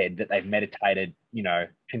said that they've meditated,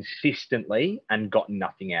 consistently and gotten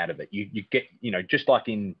nothing out of it. You get, just like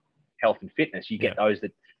in health and fitness, you get those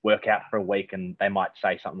that work out for a week and they might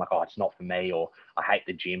say something like, oh, it's not for me, or I hate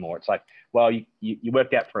the gym, or it's like, well, you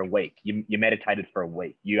worked out for a week. You meditated for a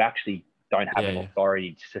week. You actually don't have an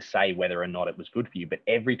authority to say whether or not it was good for you. But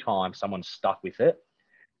every time someone's stuck with it,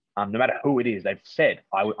 no matter who it is, they've said,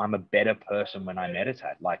 I'm a better person when I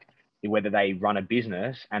meditate. Like whether they run a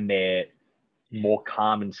business and they're more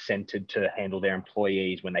calm and centered to handle their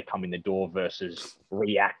employees when they come in the door versus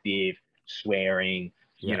reactive, swearing,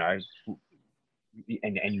 and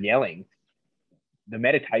yelling. The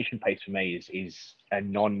meditation piece for me is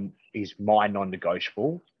my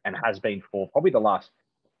non-negotiable, and has been for probably the last,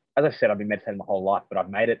 as I said, I've been meditating my whole life, but I've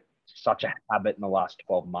made it such a habit in the last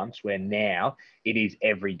 12 months where now it is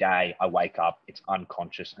every day I wake up, it's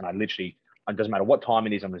unconscious, and it doesn't matter what time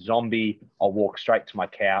it is, I'm a zombie. I'll walk straight to my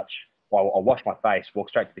couch. I'll wash my face, walk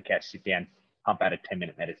straight to the couch, sit down, pump out a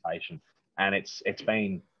 10-minute meditation. And it's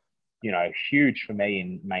been, huge for me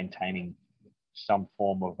in maintaining some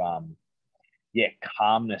form of,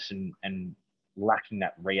 calmness and lacking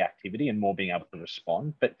that reactivity and more being able to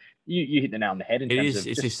respond. But you hit the nail on the head. It's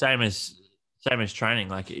the same as training.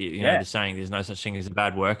 Like, the saying, there's no such thing as a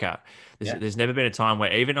bad workout. There's never been a time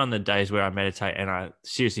where, even on the days where I meditate and I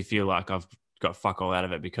seriously feel like I've got fuck all out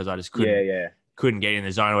of it because I just Yeah. couldn't get in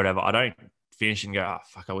the zone or whatever. I don't finish and go, oh,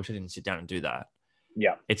 fuck, I wish I didn't sit down and do that.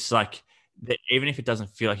 Yeah. It's like, even if it doesn't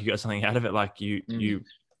feel like you got something out of it, like you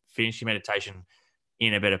finish your meditation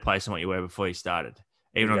in a better place than what you were before you started,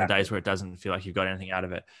 even on the days where it doesn't feel like you've got anything out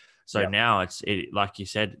of it. So now it like you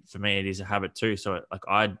said, for me, it is a habit too. So like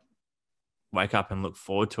I wake up and look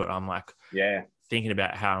forward to it. I'm like, thinking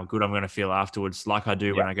about how good I'm going to feel afterwards, like I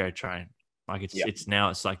do when I go train. Like it's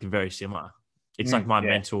like very similar. It's like my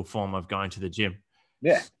mental form of going to the gym.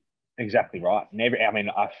 Yeah, exactly right. And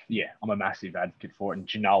I'm a massive advocate for it. And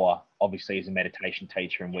Genoa obviously is a meditation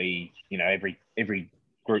teacher, and we, every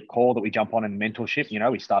group call that we jump on in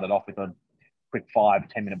mentorship, we started off with a quick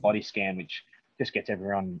 5-10 minute body scan, which just gets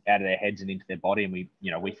everyone out of their heads and into their body. And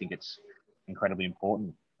we think it's incredibly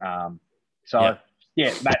important.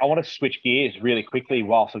 Mate, I want to switch gears really quickly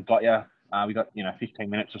whilst I've got you. We got 15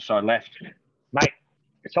 minutes or so left, mate.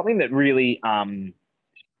 It's something that really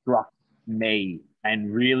struck me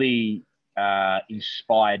and really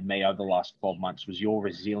inspired me over the last 12 months was your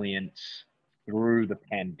resilience through the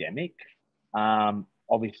pandemic.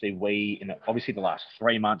 Obviously, the last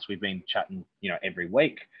 3 months we've been chatting, every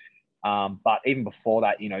week. But even before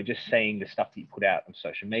that, just seeing the stuff that you put out on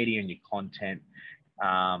social media and your content,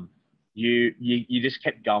 you just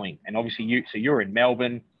kept going. And obviously you're in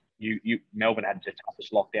Melbourne. Melbourne had the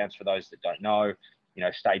toughest lockdowns for those that don't know.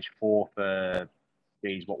 Stage 4 for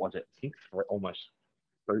what was it? I think almost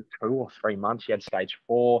 2 or 3 months. You had stage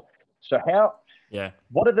 4. So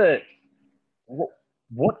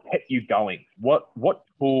what kept you going? What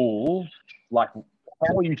tools, like,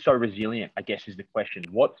 how are you so resilient, I guess is the question.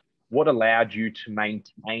 What allowed you to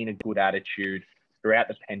maintain a good attitude throughout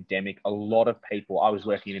the pandemic? A lot of people, I was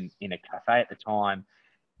working in a cafe at the time,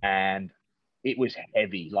 and it was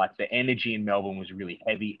heavy. Like, the energy in Melbourne was really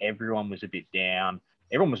heavy. Everyone was a bit down.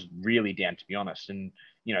 Everyone was really down, to be honest. And,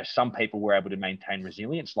 some people were able to maintain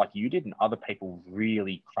resilience like you did, and other people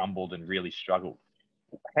really crumbled and really struggled.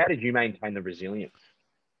 How did you maintain the resilience?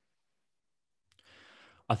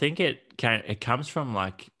 I think it comes from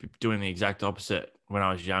like doing the exact opposite when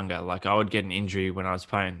I was younger. Like, I would get an injury when I was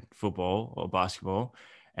playing football or basketball,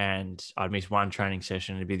 and I'd miss one training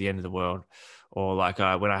session. It'd be the end of the world. Or like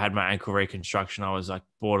when I had my ankle reconstruction, I was like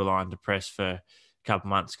borderline depressed for a couple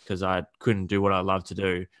months because I couldn't do what I love to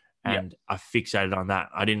do. And I fixated on that.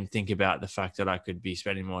 I didn't think about the fact that I could be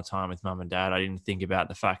spending more time with mum and dad. I didn't think about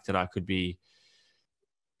the fact that I could be,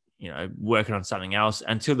 working on something else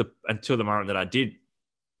until the moment that I did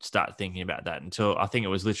start thinking about that. Until I think it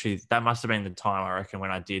was literally, that must have been the time, I reckon,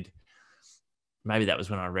 when I did, maybe that was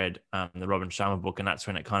when I read the Robin Sharma book, and that's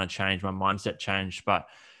when it kind of changed, my mindset changed. But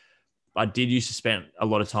I did used to spend a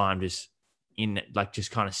lot of time just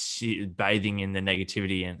kind of bathing in the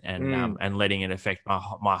negativity and letting it affect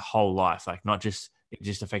my whole life. Like, not just, it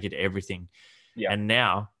just affected everything. Yeah. And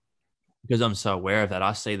now, because I'm so aware of that,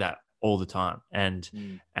 I see that all the time. And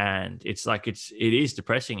it's like, it is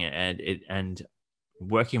depressing. And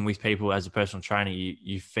working with people as a personal trainer,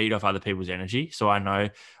 you feed off other people's energy. So I know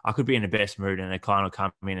I could be in the best mood and a client will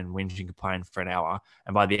come in and whinge and complain for an hour,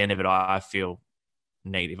 and by the end of it, I feel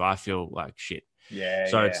negative. I feel like shit.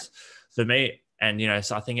 It's for me. And,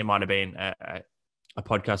 so I think it might've been a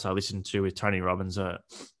podcast I listened to with Tony Robbins a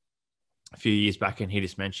few years back. And he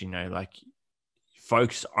just mentioned, like,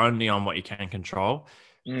 focus only on what you can control.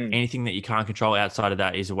 Anything that you can't control outside of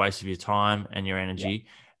that is a waste of your time and your energy.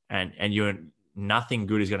 And nothing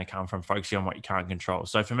good is going to come from focusing on what you can't control.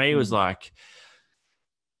 So for me, it was like,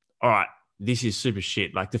 all right, this is super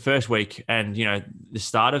shit. Like, the first week and, the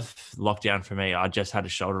start of lockdown for me, I just had a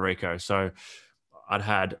shoulder reco. So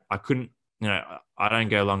I couldn't, I don't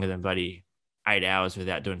go longer than bloody 8 hours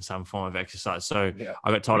without doing some form of exercise. So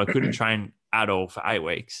I got told I couldn't train at all for 8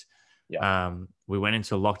 weeks. We went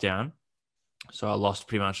into lockdown. So I lost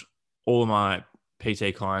pretty much all of my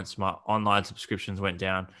PT clients. My online subscriptions went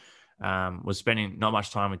down. Was spending not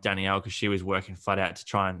much time with Danielle because she was working flat out to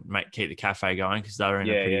try and keep the cafe going, because they were in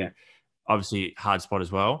a pretty obviously hard spot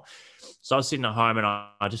as well. So I was sitting at home and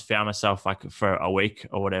I just found myself, like, for a week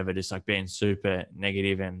or whatever, just like being super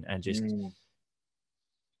negative and just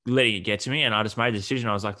letting it get to me. And I just made a decision.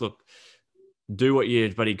 I was like, look, do what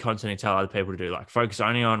you constantly tell other people to do. Like, focus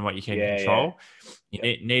only on what you can control. You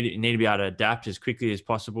need to be able to adapt as quickly as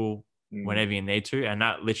possible whenever you need to. And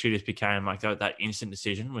that literally just became like that instant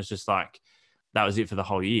decision was just like, that was it for the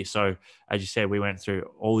whole year. So as you said, we went through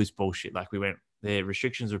all this bullshit. Like, the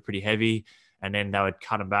restrictions were pretty heavy, and then they would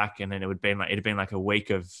cut them back. And then it had been like a week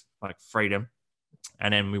of like freedom.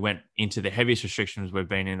 And then we went into the heaviest restrictions we've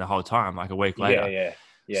been in the whole time, like a week later.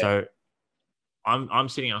 So I'm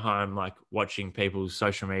sitting at home, like, watching people's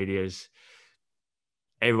social medias,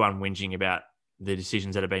 everyone whinging about the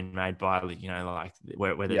decisions that have been made by, you know, like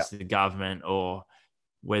whether it's the government or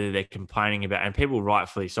whether they're complaining about, and people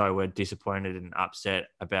rightfully so were disappointed and upset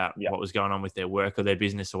about what was going on with their work or their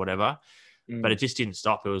business or whatever. But it just didn't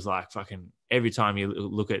stop. It was like fucking every time you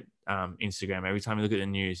look at Instagram, every time you look at the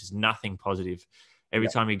news, there's nothing positive. Every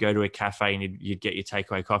time you go to a cafe and you'd get your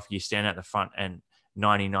takeaway coffee, you stand out the front and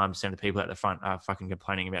 99% of the people at the front are fucking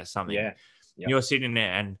complaining about something. You're sitting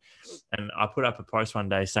there and I put up a post one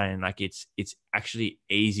day saying like it's actually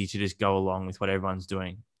easy to just go along with what everyone's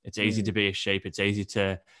doing. It's easy to be a sheep. It's easy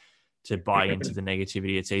to buy into the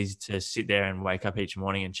negativity. It's easy to sit there and wake up each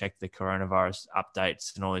morning and check the coronavirus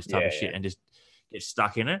updates and all this type of shit and just get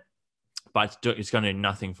stuck in it. But it's going to do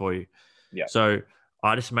nothing for you. So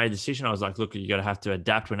I just made a decision. I was like, look, you got to have to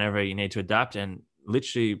adapt whenever you need to adapt. And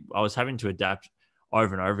literally I was having to adapt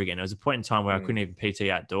over and over again. There was a point in time where I couldn't even PT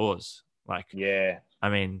outdoors. Like, I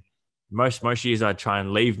mean, most years I'd try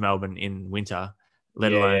and leave Melbourne in winter,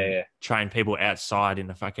 let alone train people outside in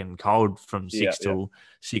the fucking cold from 6 till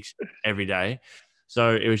 6 every day.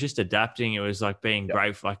 So it was just adapting. It was like being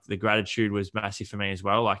grateful. Like the gratitude was massive for me as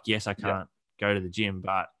well. Like, yes, I can't go to the gym,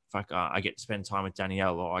 but I get to spend time with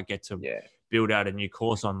Danielle, or I get to build out a new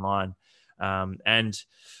course online. And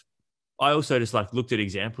I also just like looked at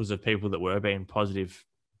examples of people that were being positive.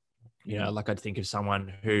 You know, like I'd think of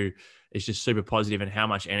someone who is just super positive and how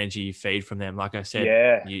much energy you feed from them. Like I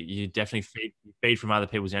said, you definitely feed from other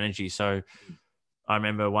people's energy. So I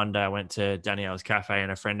remember one day I went to Danielle's cafe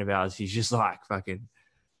and a friend of ours, he's just like fucking,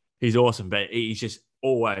 he's awesome, but he's just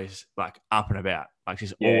always like up and about, like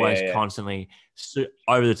just always constantly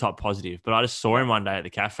over the top positive. But I just saw him one day at the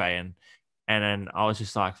cafe and then I was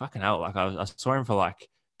just like, fucking hell. Like I saw him for like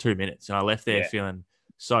 2 minutes and I left there feeling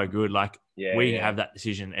so good. Like we have that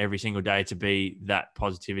decision every single day to be that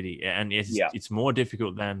positivity. And yes, it's more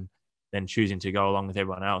difficult than choosing to go along with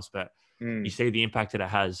everyone else. But you see the impact that it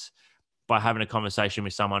has by having a conversation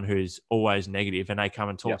with someone who's always negative and they come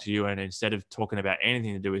and talk to you. And instead of talking about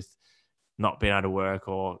anything to do with not being able to work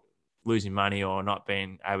or losing money or not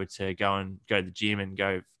being able to go to the gym and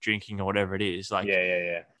go drinking or whatever it is, like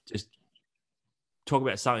just talk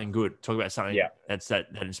about something good, talk about something that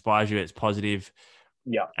inspires you, it's positive.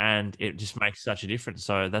 And it just makes such a difference.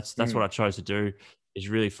 So that's what I chose to do, is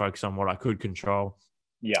really focus on what I could control.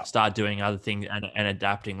 Start doing other things and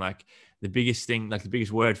adapting. Like the biggest thing, like the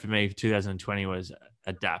biggest word for me for 2020 was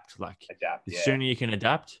adapt. Like the sooner you can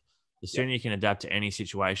adapt, the sooner you can adapt to any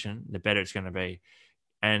situation, the better it's going to be.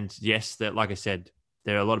 And yes, that, like I said,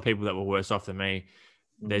 there are a lot of people that were worse off than me.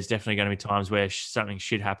 There's definitely going to be times where something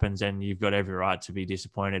shit happens and you've got every right to be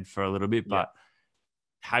disappointed for a little bit, but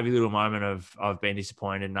have a little moment of being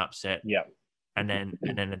disappointed and upset, and then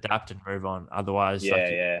adapt and move on. Otherwise,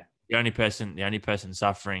 the only person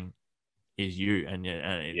suffering is you, and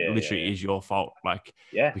it literally is your fault. Like,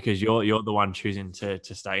 because you're the one choosing to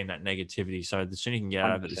stay in that negativity. So the sooner you can get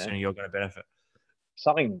out of it, the sooner you're going to benefit.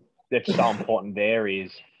 Something that's so important there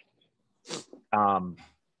is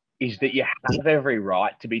that you have every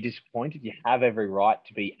right to be disappointed. You have every right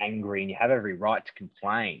to be angry, and you have every right to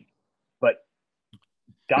complain. But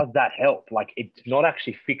does that help? Like, it's not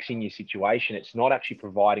actually fixing your situation. It's not actually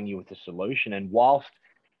providing you with a solution. And whilst,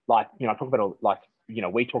 like, you know, I talk about it, like, you know,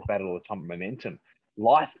 we talk about it all the time, momentum.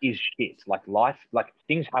 Life is shit. Like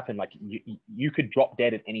things happen. Like you could drop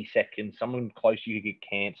dead at any second. Someone close to you could get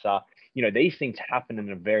cancer. You know, these things happen and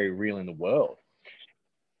are very real in the world.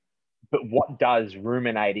 But what does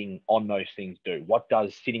ruminating on those things do? What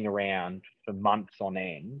does sitting around for months on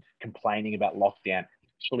end complaining about lockdown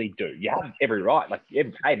actually do? You have every right. Like,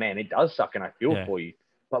 hey, man, it does suck and I feel for you.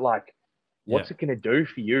 But, like, what's it going to do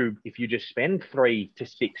for you if you just spend 3 to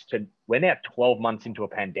 6 to – we're now 12 months into a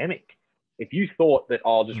pandemic. If you thought that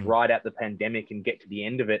I'll just ride out the pandemic and get to the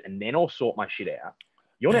end of it and then I'll sort my shit out,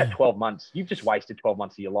 you're now 12 months. You've just wasted 12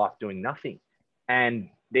 months of your life doing nothing. And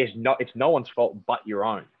it's no one's fault but your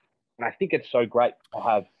own. And I think it's so great to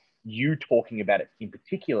have you talking about it in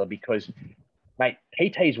particular because, mate,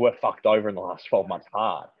 PTs were fucked over in the last 12 months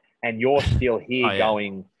hard. And you're still here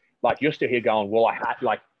going, well, I had,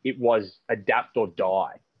 like, it was adapt or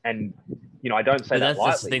die. And, you know, I don't say that lightly.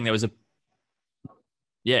 That's the thing. There's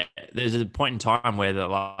a point in time where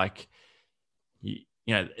you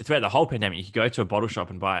know, throughout the whole pandemic, you could go to a bottle shop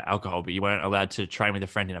and buy alcohol, but you weren't allowed to train with a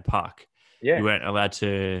friend in a park. You weren't allowed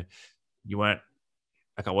to,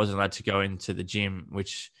 like, I wasn't allowed to go into the gym,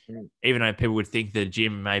 which even though people would think the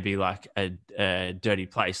gym may be like a dirty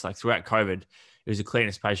place, like throughout COVID, it was the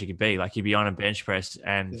cleanest place you could be. Like, you'd be on a bench press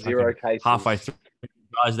and 0 cases. Halfway through,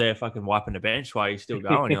 guys there fucking wiping the bench while you're still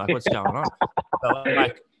going. You're like, what's going on?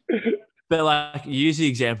 But use the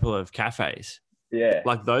example of cafes. Yeah.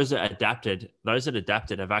 like those that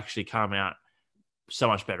adapted have actually come out so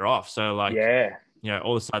much better off. So like, Yeah. you know,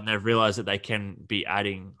 all of a sudden they've realized that they can be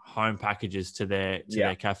adding home packages to their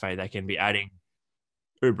cafe. They can be adding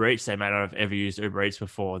Uber Eats. They may not have ever used Uber Eats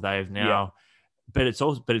before. They've now, but it's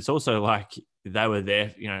also like they were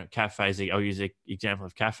there, you know, cafes. I'll use the example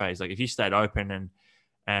of cafes. Like if you stayed open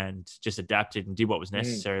and just adapted and did what was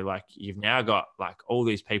necessary, like you've now got like all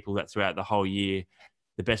these people that throughout the whole year,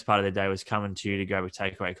 the best part of the day was coming to you to grab a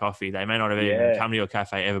takeaway coffee. They may not have even come to your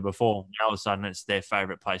cafe ever before. Now all of a sudden it's their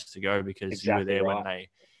favorite place to go because you were there when they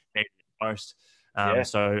needed it most.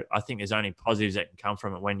 So I think there's only positives that can come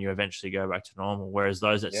from it when you eventually go back to normal. Whereas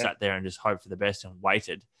those that sat there and just hoped for the best and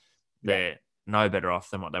waited, they're no better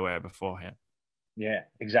off than what they were beforehand. Yeah,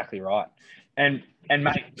 exactly right. And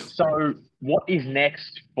mate, so what is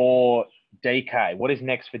next for DK? What is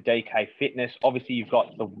next for DK Fitness? Obviously, you've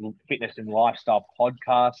got the Fitness and Lifestyle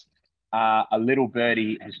podcast. A little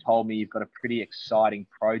birdie has told me you've got a pretty exciting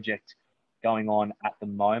project going on at the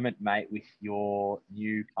moment, mate, with your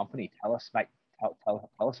new company. Tell us, mate. Tell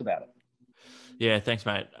us about it. Yeah, thanks,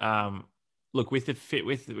 mate. Look, with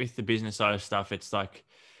the business side of stuff, it's like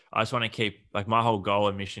I just want to keep, like, my whole goal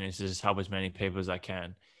and mission is to just help as many people as I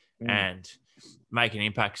can and make an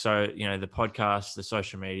impact. So, you know, the podcast, the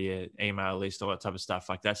social media, email list, all that type of stuff,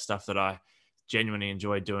 like that's stuff that I genuinely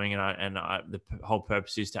enjoy doing. And the whole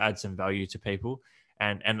purpose is to add some value to people.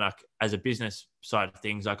 And like as a business side of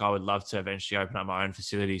things, like I would love to eventually open up my own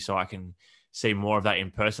facility so I can see more of that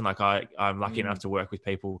in person. Like I'm lucky enough to work with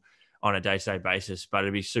people on a day-to-day basis, but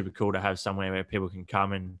it'd be super cool to have somewhere where people can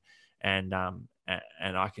come and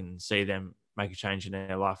I can see them make a change in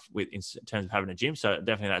their life in terms of having a gym. So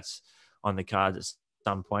definitely that's on the cards at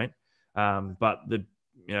some point. But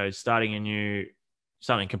starting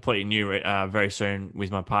something completely new very soon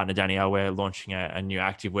with my partner Danielle. We're launching a new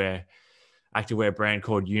activewear brand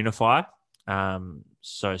called Unify.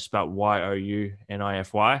 So spelled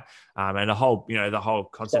YOUNIFY. And the whole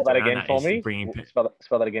concept spell that again for me. Spell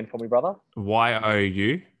that again for me, brother.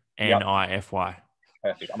 YOUNIFY.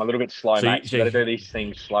 Perfect. I'm a little bit slow, mate. So you got to do these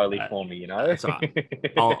things slowly for me, you know.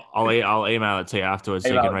 I'll email it to you afterwards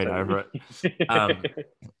so you can read over it.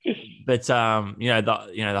 But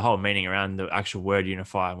the whole meaning around the actual word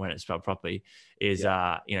unify when it's spelled properly is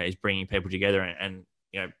is bringing people together and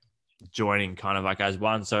joining kind of like as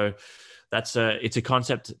one. So it's a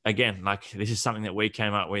concept again. Like this is something that we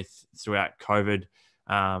came up with throughout COVID.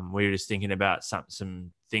 We were just thinking about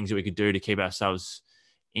some things that we could do to keep ourselves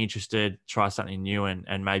interested, try something new,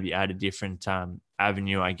 and maybe add a different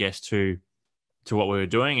avenue, I guess, to what we were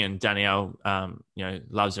doing. And Danielle,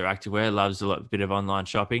 loves her activewear, loves a bit of online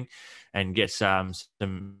shopping, and gets some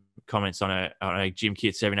comments on a gym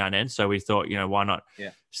kits every now and then. So we thought, why not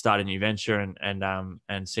start a new venture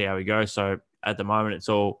and see how we go. So at the moment, it's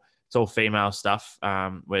all female stuff.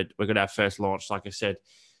 We're going to have first launch, like I said,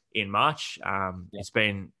 in March. It's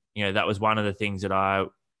been, that was one of the things that I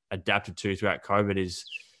adapted to throughout COVID is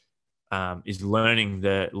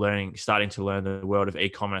starting to learn the world of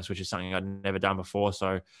e-commerce, which is something I'd never done before.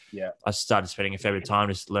 So I started spending a fair bit of time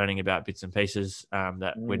just learning about bits and pieces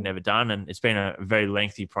that we'd never done. And it's been a very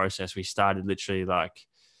lengthy process. We started literally like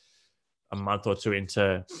a month or two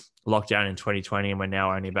into lockdown in 2020, and we're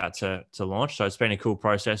now only about to launch. So it's been a cool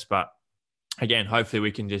process, but again, hopefully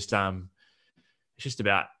we can just, it's just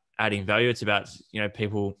about adding value. It's about,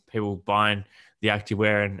 people buying the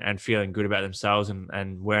activewear and feeling good about themselves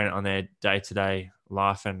and wearing it on their day-to-day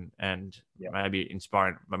life and maybe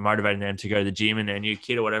inspiring, motivating them to go to the gym in their new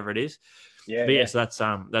kit or whatever it is. So that's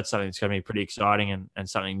something that's going to be pretty exciting and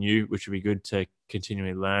something new, which would be good to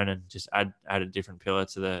continually learn and just add a different pillar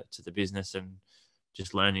to the business and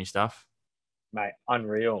just learn new stuff. Mate,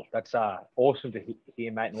 unreal. That's awesome to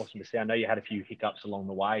hear, mate, and awesome to see. I know you had a few hiccups along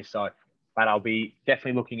the way, so but I'll be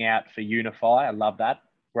definitely looking out for Unify. I love that.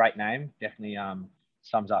 Great name. Definitely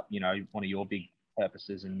sums up, one of your big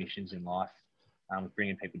purposes and missions in life, with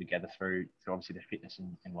bringing people together through obviously the fitness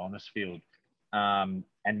and wellness field. And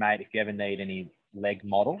mate, if you ever need any leg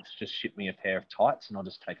models, just ship me a pair of tights and I'll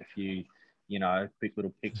just take a few, quick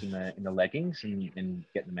little pics in the leggings and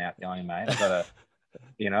get them out going, mate. I've got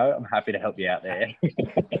I'm happy to help you out there.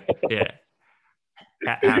 Yeah.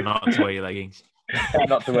 How not to wear your leggings. How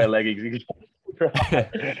not to wear leggings.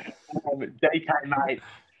 DK, mate,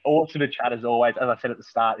 awesome to chat as always. As I said at the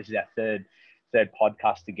start, this is our third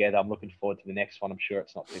podcast together. I'm looking forward to the next one. I'm sure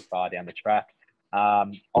it's not too far down the track.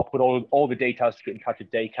 I'll put all the details to get in touch with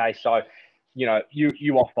DK. So,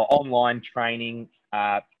 you offer online training,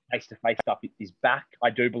 face-to-face stuff is back. I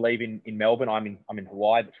do believe in Melbourne. I'm in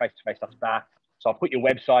Hawaii, but face-to-face stuff's back. So I'll put your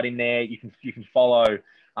website in there. You can follow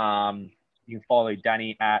You can follow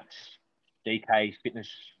Danny at DK Fitness.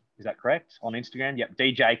 Is that correct? On Instagram? Yep,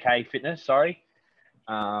 DJK Fitness, sorry.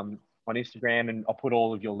 On Instagram, and I'll put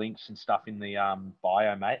all of your links and stuff in the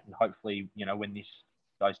bio, mate. And hopefully, when this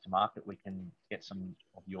goes to market, we can get some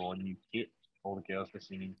of your new kit. All the girls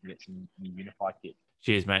listening can get some new Unify kit.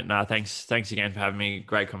 Cheers, mate. No, thanks again for having me.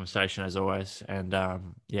 Great conversation as always. And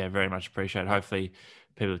very much appreciate it. Hopefully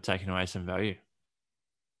people have taken away some value.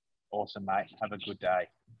 Awesome, mate. Have a good day.